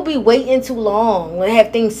know, people be waiting too long to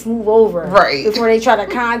have things smooth over before they try to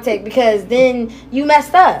contact, because then you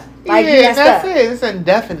messed up. Like, you messed up. It. It's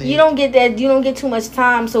indefinite. You don't get that. You don't get too much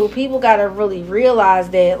time. So people got to really realize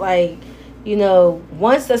that, like, you know,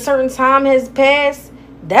 once a certain time has passed,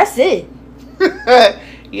 that's it.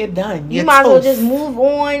 You're done. You might as well just move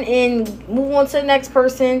on to the next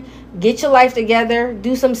person. Get your life together.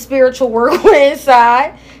 Do some spiritual work on the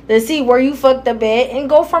inside to see where you fucked up at, and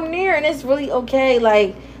go from there. And it's really okay.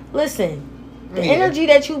 Like, listen, the energy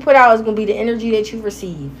that you put out is gonna be the energy that you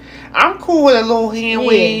receive. I'm cool with a little hand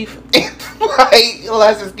wave. Like,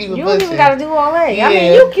 let's just keep it. You don't even gotta do all that. I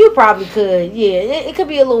mean, you probably could. Yeah, it could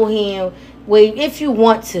be a little hand wave if you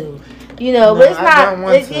want to. You know, but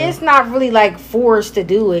it's not really like forced to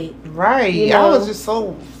do it. Right. You know? I was just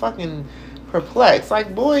so fucking perplexed.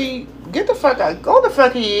 Like, boy, get the fuck out. Go the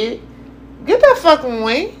fuck ahead. Get that fucking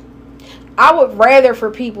way. I would rather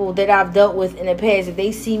for people that I've dealt with in the past, if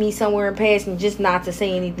they see me somewhere in passing, just not to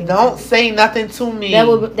say anything. Don't say nothing to me. That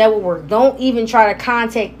would work. Don't even try to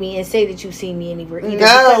contact me and say that you see me anywhere either.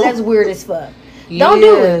 No. Because that's weird as fuck. Don't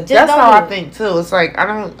do it. Just that's don't how I think too. It's like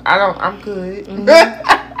I'm good.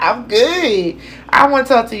 Mm-hmm. I'm good. I want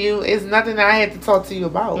to talk to you. It's nothing that I had to talk to you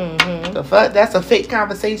about. Mm-hmm. The fuck? That's a fake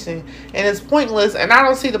conversation, and it's pointless. And I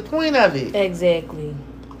don't see the point of it. Exactly.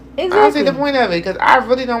 I don't see the point of it, because I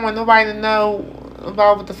really don't want nobody to know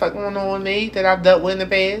about what the fuck going on with me that I've dealt with in the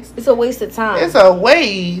past. It's a waste of time. It's a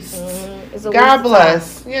waste. Mm-hmm. It's a God waste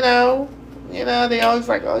bless. Of time. You know, they always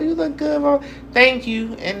like, oh, you look good, bro. Thank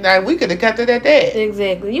you. And we could have kept it at that.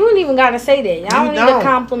 Exactly. You ain't even got to say that. I don't need a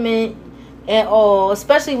compliment at all,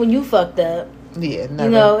 especially when you fucked up. Yeah, never. You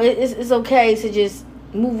know, it's okay to just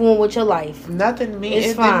move on with your life. Nothing means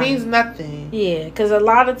it means nothing. Yeah, because a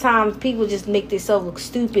lot of times people just make themselves look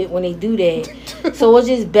stupid when they do that. So it's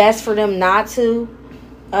just best for them not to.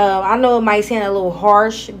 I know it might sound a little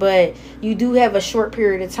harsh, but you do have a short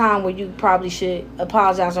period of time where you probably should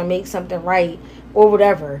apologize or make something right or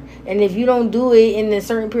whatever. And if you don't do it in a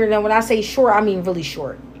certain period, and when I say short, I mean really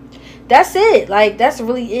short. That's it. Like, that's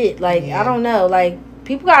really it. Like, I don't know. Like,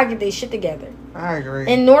 people gotta get their shit together. I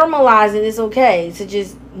agree. And normalize it. It's okay to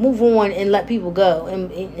just move on and let people go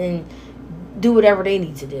and do whatever they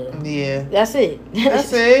need to do. Yeah. That's it.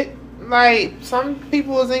 That's it. Like, some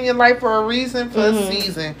people is in your life for a reason, for a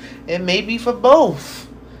season. It may be for both.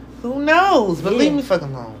 Who knows? But leave me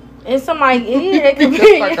fucking alone. And somebody, that could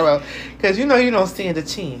be. Because you don't stand a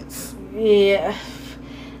chance. Yeah.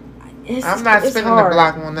 I'm not spinning the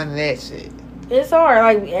block on none of that shit. It's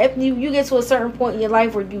hard. Like, if you get to a certain point in your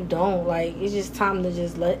life where you don't, like, it's just time to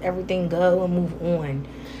just let everything go and move on.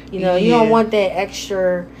 You know, you don't want that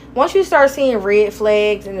extra. Once you start seeing red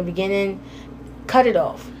flags in the beginning, cut it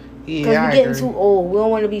off. Yeah, because we're getting too old. We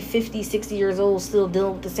don't want to be 50, 60 years old still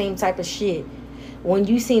dealing with the same type of shit when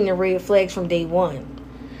you seen the red flags from day one.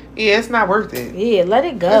 Yeah, it's not worth it. Yeah, let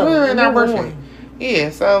it go. It's really not worth it.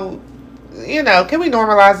 Yeah, so, can we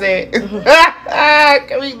normalize that?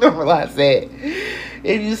 Can we normalize that?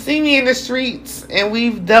 If you see me in the streets and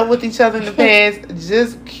we've dealt with each other in the past,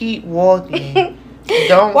 just keep walking.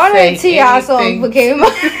 Don't Why say that T.I. song became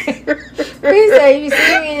mine? He said, you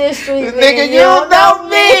see me in the streets, nigga, you don't know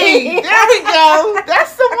me. There we go.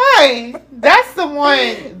 That's the one. That's the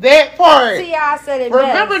one. That part. T.I. said it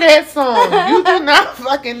Remember best. that song. You do not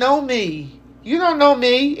fucking know me. You don't know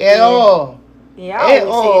me at all. Yeah, I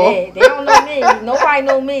always say that. They don't know me. Nobody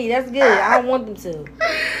know me. That's good. I don't want them to.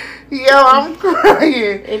 Yo, I'm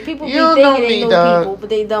crying. If people be thinking they know people, but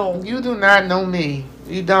they don't. You do not know me.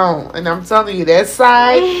 You don't. And I'm telling you, that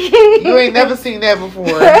side, you ain't never seen that before.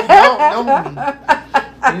 You don't know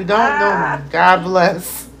me. You don't know me. God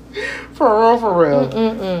bless. For real.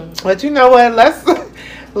 Mm-mm-mm. But you know what?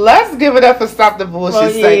 Let's give it up for Stop the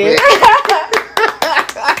Bullshit segment.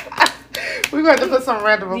 We're going to put some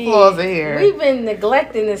random applause in here. We've been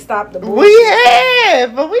neglecting to stop the bullshit. We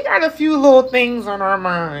have, but we got a few little things on our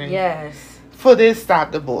mind. Yes. For this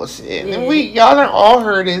Stop the Bullshit. Yeah. And y'all done all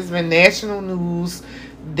heard it. It's been national news.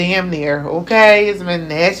 Damn near. Okay? It's been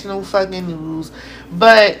national fucking news.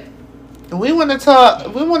 But we want to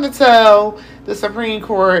tell the Supreme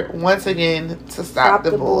Court once again to stop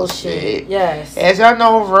the bullshit. Yes. As y'all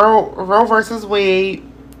know, Roe versus Wade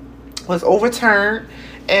was overturned.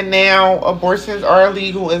 And now abortions are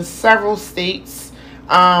illegal in several states.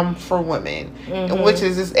 for women, which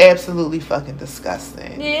is just absolutely fucking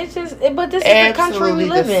disgusting. Yeah, it's just, but this is the country we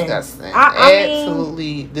live disgusting. in. I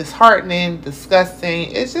Absolutely disheartening,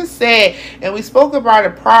 disgusting. It's just sad, and we spoke about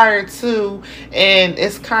it prior to, and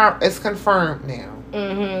it's confirmed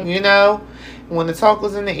now. You know, when the talk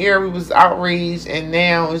was in the air, we was outraged, and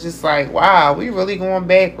now it's just like, wow, we really going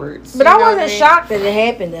backwards. But I wasn't shocked that it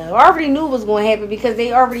happened though. I already knew it was going to happen because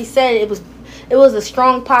they already said it was a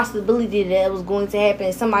strong possibility that it was going to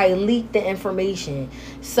happen. Somebody leaked the information.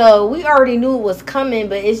 So we already knew it was coming,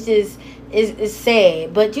 but it's just, it's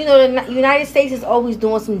sad. But, you know, the United States is always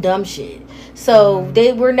doing some dumb shit. So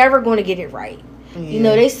we're never going to get it right. Yeah. You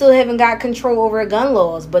know, they still haven't got control over gun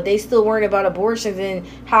laws, but they still worried about abortions and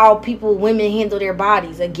how women handle their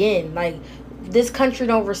bodies. Again, like, this country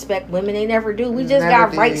don't respect women. They never do. We just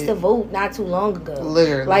got rights to vote not too long ago.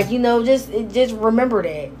 Literally. Like, you know, just remember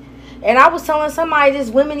that. And I was telling somebody,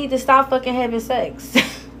 just women need to stop fucking having sex.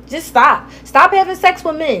 Just stop. Stop having sex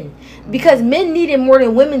with men. Because men need it more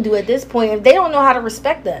than women do at this point. If they don't know how to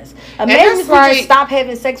respect us. Imagine if we just stop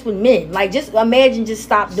having sex with men. Like, just imagine just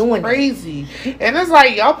stop doing crazy. And it's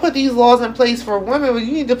like, y'all put these laws in place for women, but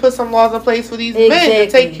you need to put some laws in place for these men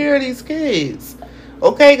to take care of these kids.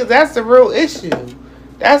 Okay? Because that's the real issue.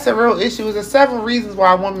 That's the real issue. There's several reasons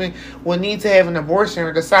why a woman would need to have an abortion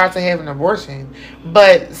or decide to have an abortion.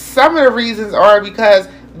 But some of the reasons are because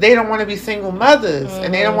they don't want to be single mothers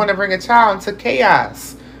and they don't want to bring a child into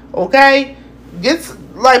chaos. Okay?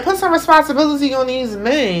 Put some responsibility on these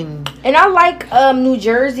men. And I like New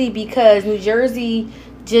Jersey because New Jersey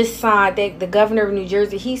just signed, the governor of New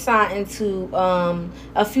Jersey, he signed into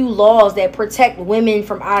a few laws that protect women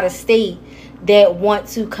from out of state that want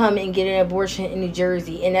to come and get an abortion in New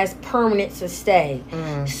Jersey, and that's permanent to stay.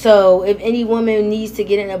 So if any woman needs to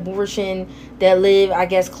get an abortion that live, I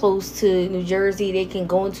guess, close to New Jersey, they can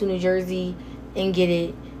go into New Jersey and get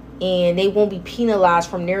it, and they won't be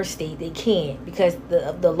penalized from their state. They can't because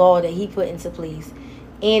of the law that he put into place,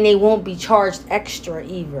 and they won't be charged extra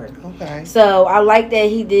either. Okay. So I like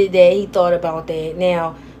that he did that. He thought about that.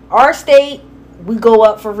 Now, our state, we go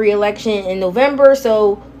up for re-election in November,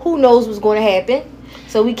 so who knows what's going to happen?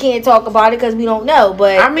 So we can't talk about it because we don't know.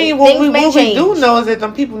 But I mean, what we do know is that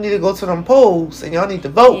them people need to go to them polls and y'all need to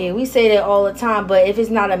vote. Yeah, we say that all the time. But if it's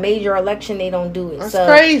not a major election, they don't do it. That's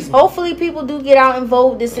crazy. Hopefully, people do get out and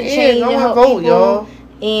vote. This will change and help vote, y'all.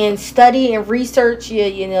 And study and research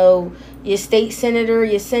your state senator,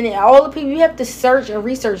 your senate, all the people. You have to search and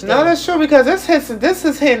research them. No, that's true because this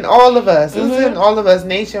is hitting all of us. This is hitting all of us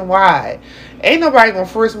nationwide. Ain't nobody gonna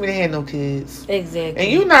force me to have no kids. Exactly.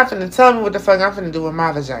 And you not finna tell me what the fuck I'm finna do with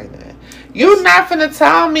my vagina. You not finna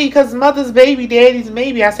tell me because mother's baby, daddy's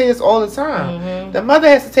maybe. I say this all the time. The mother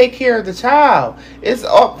has to take care of the child. It's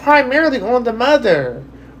primarily on the mother.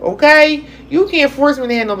 Okay? You can't force me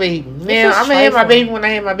to have no baby. Now, I'm gonna have my baby when I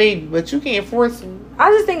have my baby, but you can't force me.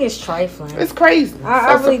 I just think it's trifling. It's crazy.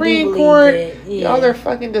 I really Supreme Court, y'all are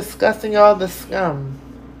fucking disgusting. Y'all the scum.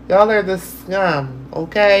 Y'all are the scum,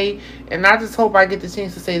 okay? And I just hope I get the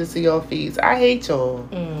chance to say this to y'all feeds. I hate y'all.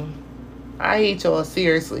 I hate y'all,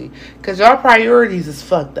 seriously. Because y'all priorities is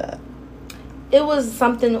fucked up. It was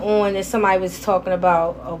something on that somebody was talking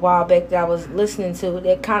about a while back that I was listening to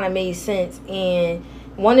that kind of made sense. And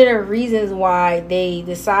one of the reasons why they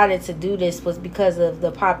decided to do this was because of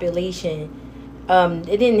the population.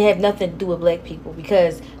 It didn't have nothing to do with black people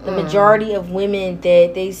because the majority of women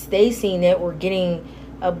that they seen that were getting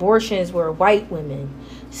abortions were white women.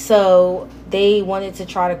 So they wanted to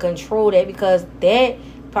try to control that because that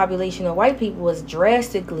population of white people was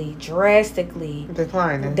drastically declining.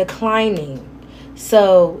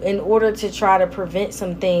 So in order to try to prevent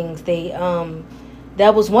some things, they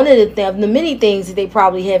that was one of the many things that they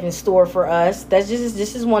probably have in store for us. This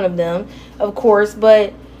is one of them, of course,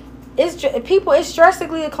 but it's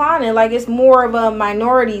drastically declining. Like, it's more of a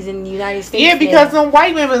minorities in the United States. Yeah, because them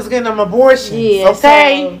white women's getting them abortions. Yeah,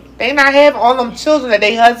 okay, so they not having all them children that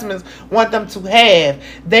their husbands want them to have.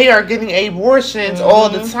 They are getting abortions all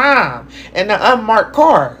the time in the unmarked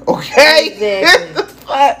car. Okay, exactly.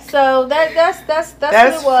 So that's what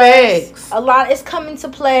it was. Facts. A lot is coming to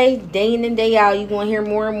play day in and day out. You're gonna hear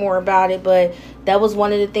more and more about it, but that was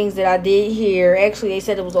one of the things that I did hear. Actually, they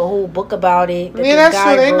said it was a whole book about it. Yeah, that's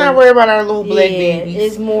true. They're not worried about our little black babies.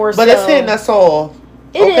 It's more, but it's hitting us all.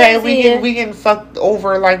 Okay, we get fucked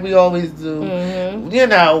over like we always do. You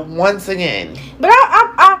know, once again. But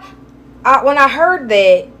I when I heard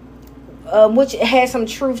that, which had some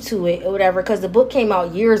truth to it or whatever, because the book came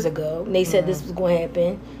out years ago. And they said this was going to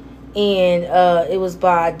happen, and it was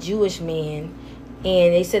by a Jewish man.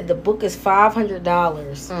 And they said the book is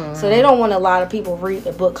 $500, so they don't want a lot of people read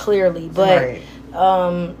the book clearly. But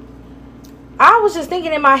I was just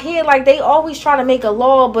thinking in my head, like, they always try to make a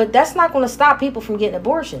law, but that's not going to stop people from getting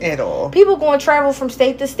abortions. At all. People going to travel from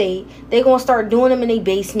state to state. They're going to start doing them in their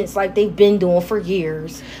basements like they've been doing for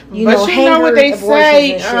years. But you know what they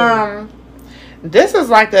say? This is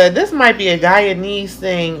like this might be a Guyanese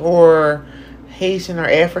thing or Haitian or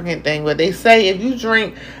African thing, but they say if you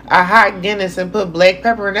drink a hot Guinness and put black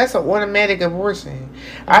pepper in, that's an automatic abortion.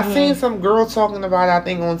 I seen some girl talking about it, I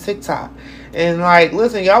think, on TikTok. And like,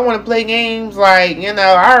 listen, y'all want to play games? Like, you know,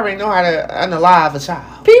 I already know how to unalive a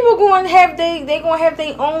child. People going to have they gonna have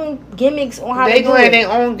their own gimmicks on how they to do it. They gonna have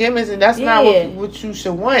their own gimmicks, and that's not what you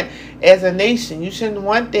should want as a nation. You shouldn't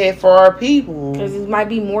want that for our people. Because it might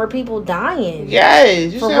be more people dying.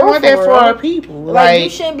 Yes, you shouldn't want that for our people. Like you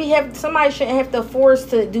shouldn't somebody shouldn't have to force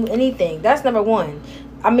to do anything. That's number one.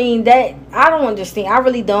 I mean, that I don't understand. I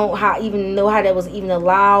really don't even know how that was even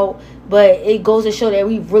allowed. But it goes to show that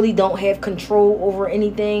we really don't have control over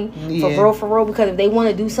anything for real. Because if they want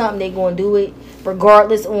to do something, they're going to do it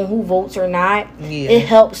regardless on who votes or not. Yeah. It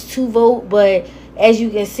helps to vote, but as you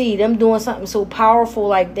can see, them doing something so powerful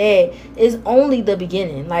like that is only the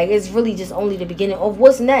beginning. Like, it's really just only the beginning of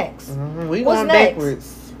what's next. We going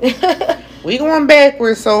backwards. We going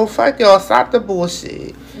backwards, so fuck y'all. Stop the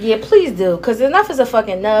bullshit. Yeah, please do, because enough is a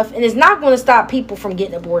fucking enough, and it's not going to stop people from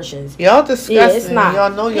getting abortions. Y'all disgusting. Yeah, it's not. Y'all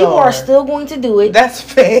know people are still going to do it. That's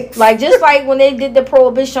facts. Like, just like when they did the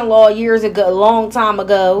prohibition law years ago, a long time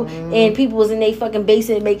ago, and people was in their fucking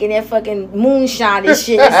basement making that fucking moonshine and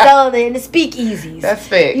shit and selling it in the speakeasies. That's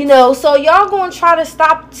facts. You know, so y'all going to try to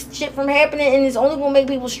stop shit from happening, and it's only going to make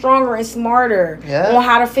people stronger and smarter on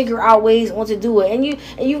how to figure out ways on to do it.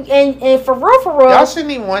 And for real, y'all shouldn't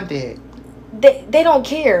even want that. They don't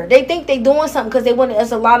care. They think they doing something because they want.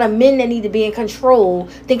 There's a lot of men that need to be in control,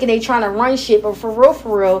 thinking they trying to run shit. But for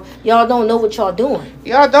real, y'all don't know what y'all doing.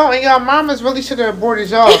 Y'all don't, and y'all mamas really should have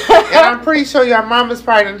aborted y'all. And I'm pretty sure y'all mamas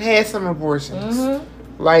probably done had some abortions.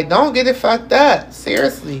 Like, don't get it fucked up.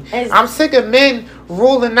 Seriously, I'm sick of men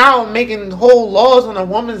ruling out, making whole laws on a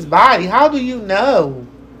woman's body. How do you know?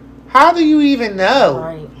 How do you even know?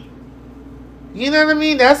 Right. You know what I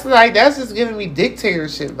mean? That's just giving me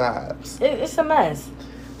dictatorship vibes. It's a mess.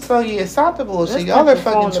 So yeah, stop the bullshit. Y'all are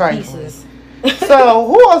fucking trifling. So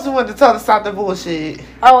who else wanted to tell us stop the bullshit?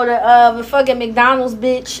 Oh, the fucking McDonald's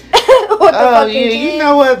bitch. Oh yeah, you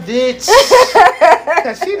know what, bitch?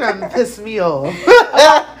 Cause she done pissed me off.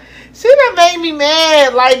 She done made me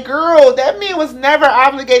mad. Like, girl, that man was never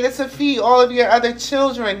obligated to feed all of your other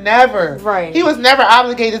children. Never. Right. He was never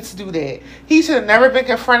obligated to do that. He should have never been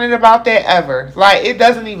confronted about that ever. Like, it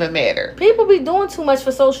doesn't even matter. People be doing too much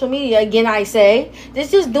for social media. Again, I say, it's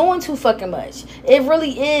just doing too fucking much. It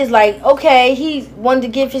really is. Like, okay, he wanted to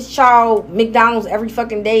give his child McDonald's every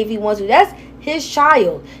fucking day if he wants to. That's his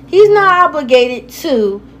child. He's not obligated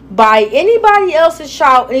to buy anybody else's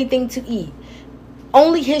child anything to eat.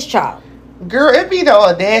 Only his child. Girl, it be the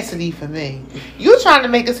audacity for me. You trying to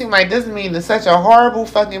make it seem like this man is such a horrible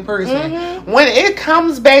fucking person when it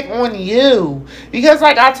comes back on you. Because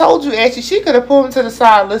like I told you, actually, she could have pulled him to the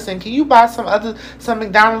side. Listen, can you buy some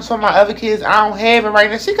McDonald's for my other kids? I don't have it right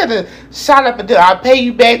now. She could have shot up and do, I'll pay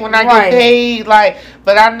you back when I get paid. Like,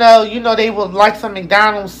 but I know, you know, they would like some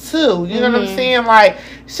McDonald's too. You know what I'm saying? Like,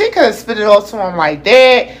 she could have spit it off to him like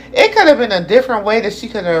that. It could have been a different way that she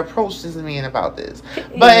could have approached this man about this.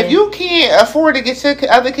 But if you can't afford to get your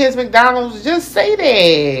other kids McDonald's, just say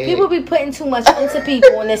that. People be putting too much into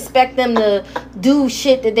people and expect them to do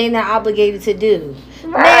shit that they're not obligated to do.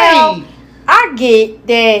 Right. Now, I get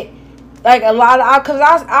that. Like a lot of, because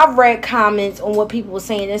I've read comments on what people were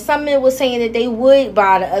saying, and some men were saying that they would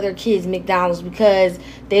buy the other kids McDonald's because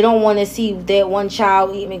they don't want to see that one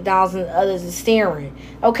child eat McDonald's and the others is staring.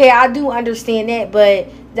 Okay, I do understand that, but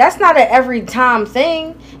that's not an every time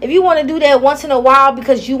thing. If you want to do that once in a while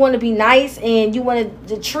because you want to be nice and you want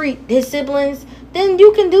to treat his siblings, then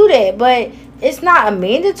you can do that. But it's not a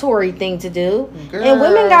mandatory thing to do. Girl. And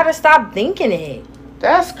women got to stop thinking it.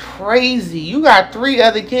 That's crazy. You got 3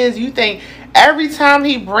 other kids. You think every time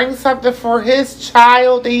he brings something for his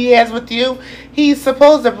child that he has with you, he's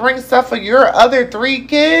supposed to bring stuff for your other 3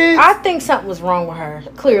 kids? I think something was wrong with her.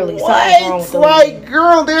 Clearly, something wrong with her. Like,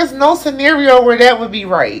 girl, there's no scenario where that would be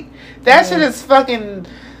right. That shit is fucking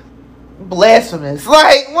blasphemous.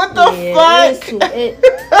 Like, what the fuck?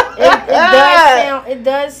 It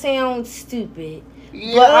does sound stupid.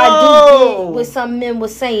 But I do get what some men were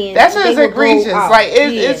saying. That shit is egregious. Like,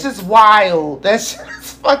 it's just wild. That shit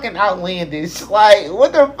is fucking outlandish. Like,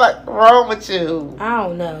 what the fuck wrong with you? I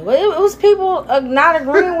don't know. But it was people not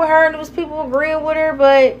agreeing with her, and it was people agreeing with her.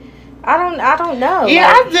 But I don't know. Yeah,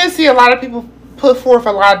 like, I did see a lot of people put forth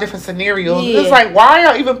a lot of different scenarios. Yeah. It's like, why are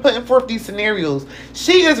y'all even putting forth these scenarios?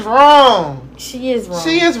 She is wrong. She is wrong.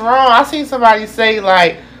 She is wrong. I seen somebody say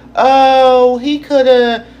like, oh, he could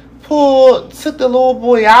have took the little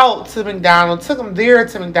boy out to McDonald's, took him there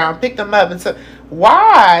to McDonald's, picked him up and took.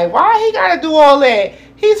 Why he gotta do all that?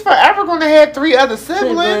 He's forever gonna have 3 other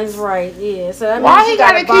siblings. Right, yeah. So that why means he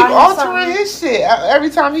gotta keep altering something. his shit every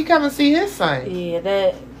time he come and see his son? Yeah,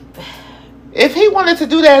 that. If he wanted to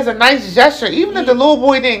do that as a nice gesture, even if the little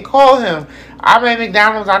boy didn't call him, I'm at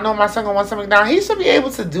McDonald's, I know my son gonna want some McDonald's, he should be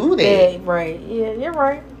able to do that. Yeah, right. Yeah, you're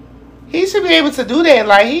right. He should be able to do that.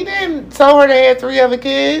 Like, he didn't tell her they had 3 other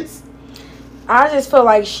kids. I just feel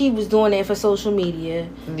like she was doing that for social media.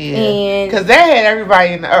 Yeah. And because that had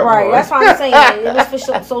everybody in the uproar. right, that's why I'm saying it was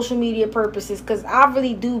for social media purposes. Because I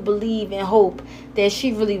really do believe and hope that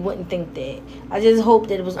she really wouldn't think that. I just hope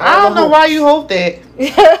that it was all I don't know why you hope that.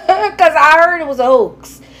 Because I heard it was a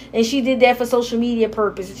hoax. And she did that for social media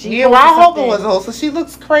purposes. Yeah, well, I hope it was a hoax. So she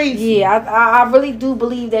looks crazy. Yeah, I really do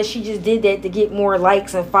believe that she just did that to get more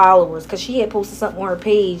likes and followers. Because she had posted something on her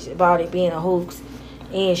page about it being a hoax.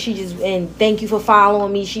 And she just, and thank you for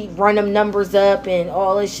following me. She run them numbers up and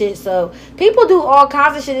all this shit. So people do all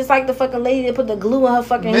kinds of shit. It's like the fucking lady that put the glue in her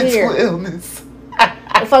fucking hair. Mental illness.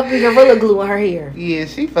 The fucking gorilla glue in her hair. Yeah,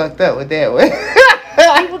 she fucked up with that one.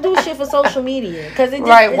 People do shit for social media. Cause it just,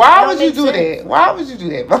 like, why would you do sense. that? Why would you do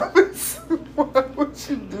that, Mamas? Why would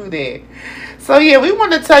you do that? So, yeah, we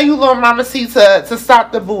want to tell you, little Mama C, to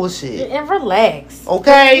stop the bullshit. And relax.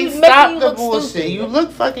 Okay? You Stop the look bullshit. stupid. You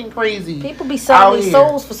look fucking crazy. People be selling their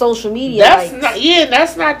souls for social media.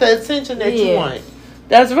 That's not the attention that you want.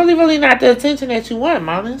 That's really, really not the attention that you want,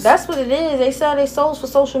 Mamas. That's what it is. They sell their souls for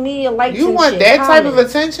social media likes You and want shit, that type comments. of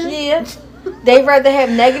attention? Yeah. They rather have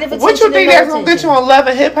negative attention. What you think than that's gonna get you on Love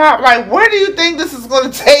and Hip Hop? Like, where do you think this is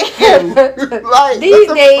gonna take you? Like, these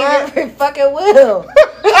days, it fucking will.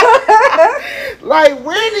 Like,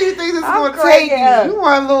 where do you think this is gonna take you? You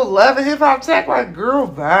want a little Love and Hip Hop check? Like, girl,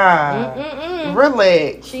 bye.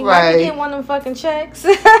 Relax. She might be getting one of them fucking checks.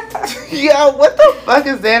 Yo, what the fuck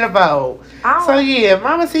is that about? So yeah,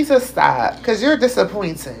 Mama C said stop, because you're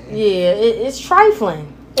disappointing. Yeah, it's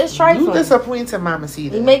trifling. It's trifling. You disappointing, Mama C.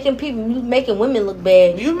 You making women look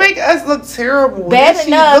bad. You make us look terrible. Bad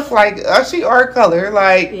enough. She look like she art color.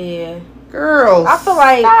 Like, yeah, girl. I feel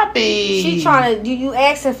like stop it. She trying to you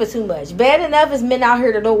asking for too much. Bad enough is men out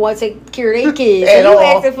here that don't want to take care of their kids. At you all.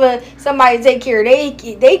 asking for somebody to take care of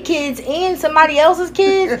their kids and somebody else's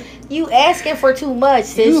kids. You asking for too much.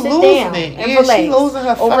 Sis. You sit losing down it. and Yeah, relax she losing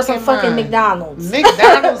her over some fucking fucking mind. McDonald's.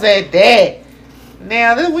 McDonald's at that.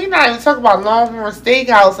 Now, we not even talking about Longhorn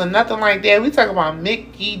Steakhouse or nothing like that. We talking about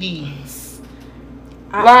Mickey D's.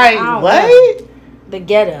 What? The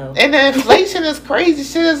ghetto. And the inflation is crazy.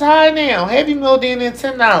 Shit is high now. Happy Meal then in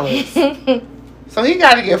 $10. So he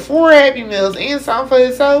got to get 4 Happy Meals and something for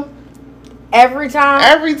himself. Every time?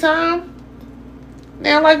 Every time.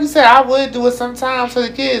 Now, like you said, I would do it sometimes for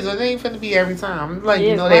the kids, but it ain't finna be every time. I'm like,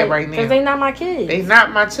 you know that right now. Because they not my kids. They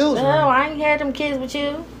not my children. No, I ain't had them kids with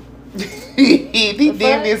you. He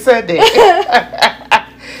damn near said that.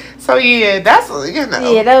 So yeah, that's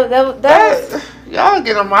Yeah, that's y'all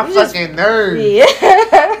get on my fucking nerves. Yeah,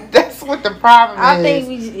 that's what the problem is. I think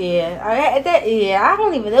I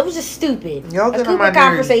don't even. It was just stupid. Y'all get on my nerves.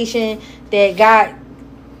 Conversation that got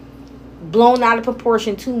blown out of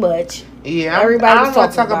proportion too much. Yeah, everybody I was don't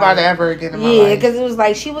want to talk about it it ever again in my life. Yeah, because it was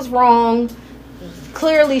like she was wrong.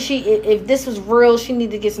 Clearly, if this was real, she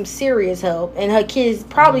needed to get some serious help, and her kids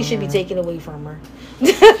probably should be taken away from her.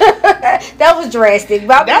 That was drastic.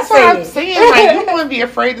 But that's what I'm saying. Like, you wouldn't be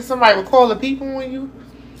afraid that somebody would call the people on you,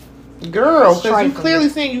 girl, because you clearly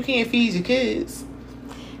saying you can't feed your kids.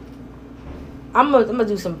 I'm gonna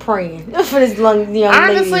do some praying for this young lady.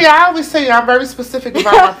 Honestly, I always tell you I'm very specific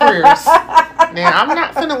about my prayers. Now, I'm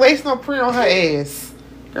not finna waste no prayer on her ass.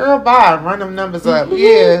 Girl, bye. Run them numbers up.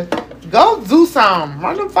 Yeah. Go do something.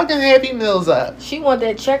 Run them fucking Happy Meals up. She want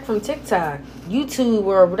that check from TikTok, YouTube,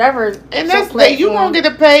 or whatever. And that's that you gonna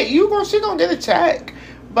get a pay. She gonna get a check,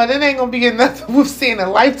 but it ain't gonna be enough we've seen in a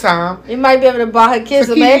lifetime. You might be able to buy her kids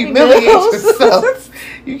some Happy Meals. Yourself.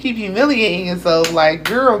 You keep humiliating yourself. Like,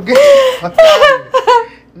 girl, get the fuck out.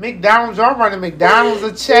 McDonald's, y'all running McDonald's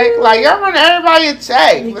a check. Like, y'all running everybody a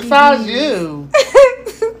check besides you.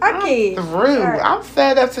 I can't. I'm through. Right. I'm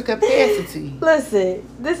fed up to capacity. Listen,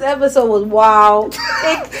 this episode was wild.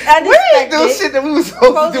 We didn't do shit that we were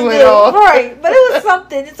supposed to do at all. Right, but it was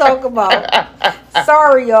something to talk about.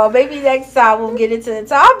 Sorry, y'all. Maybe next time we'll get into the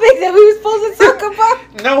topic that we were supposed to talk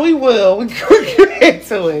about. No, we will. We can get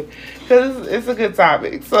into it. Because it's a good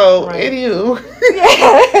topic. So, anywho.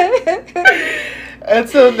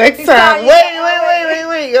 Until next time.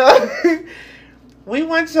 Wait, y'all. We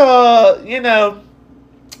want y'all, you know,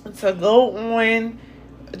 to go on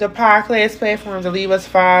the podcast platform to leave us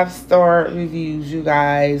 5-star reviews, you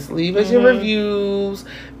guys. Leave us your reviews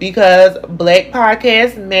because Black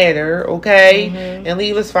podcasts matter, okay? And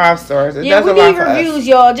leave us 5 stars. It does a lot we need for reviews, us.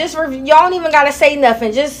 y'all. Y'all don't even gotta say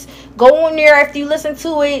nothing. Just go on there after you listen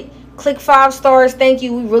to it. Click 5 stars. Thank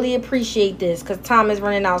you. We really appreciate this because time is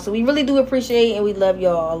running out. So we really do appreciate and we love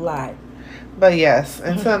y'all a lot. But yes,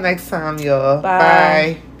 until next time, y'all. Bye.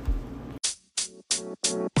 Bye.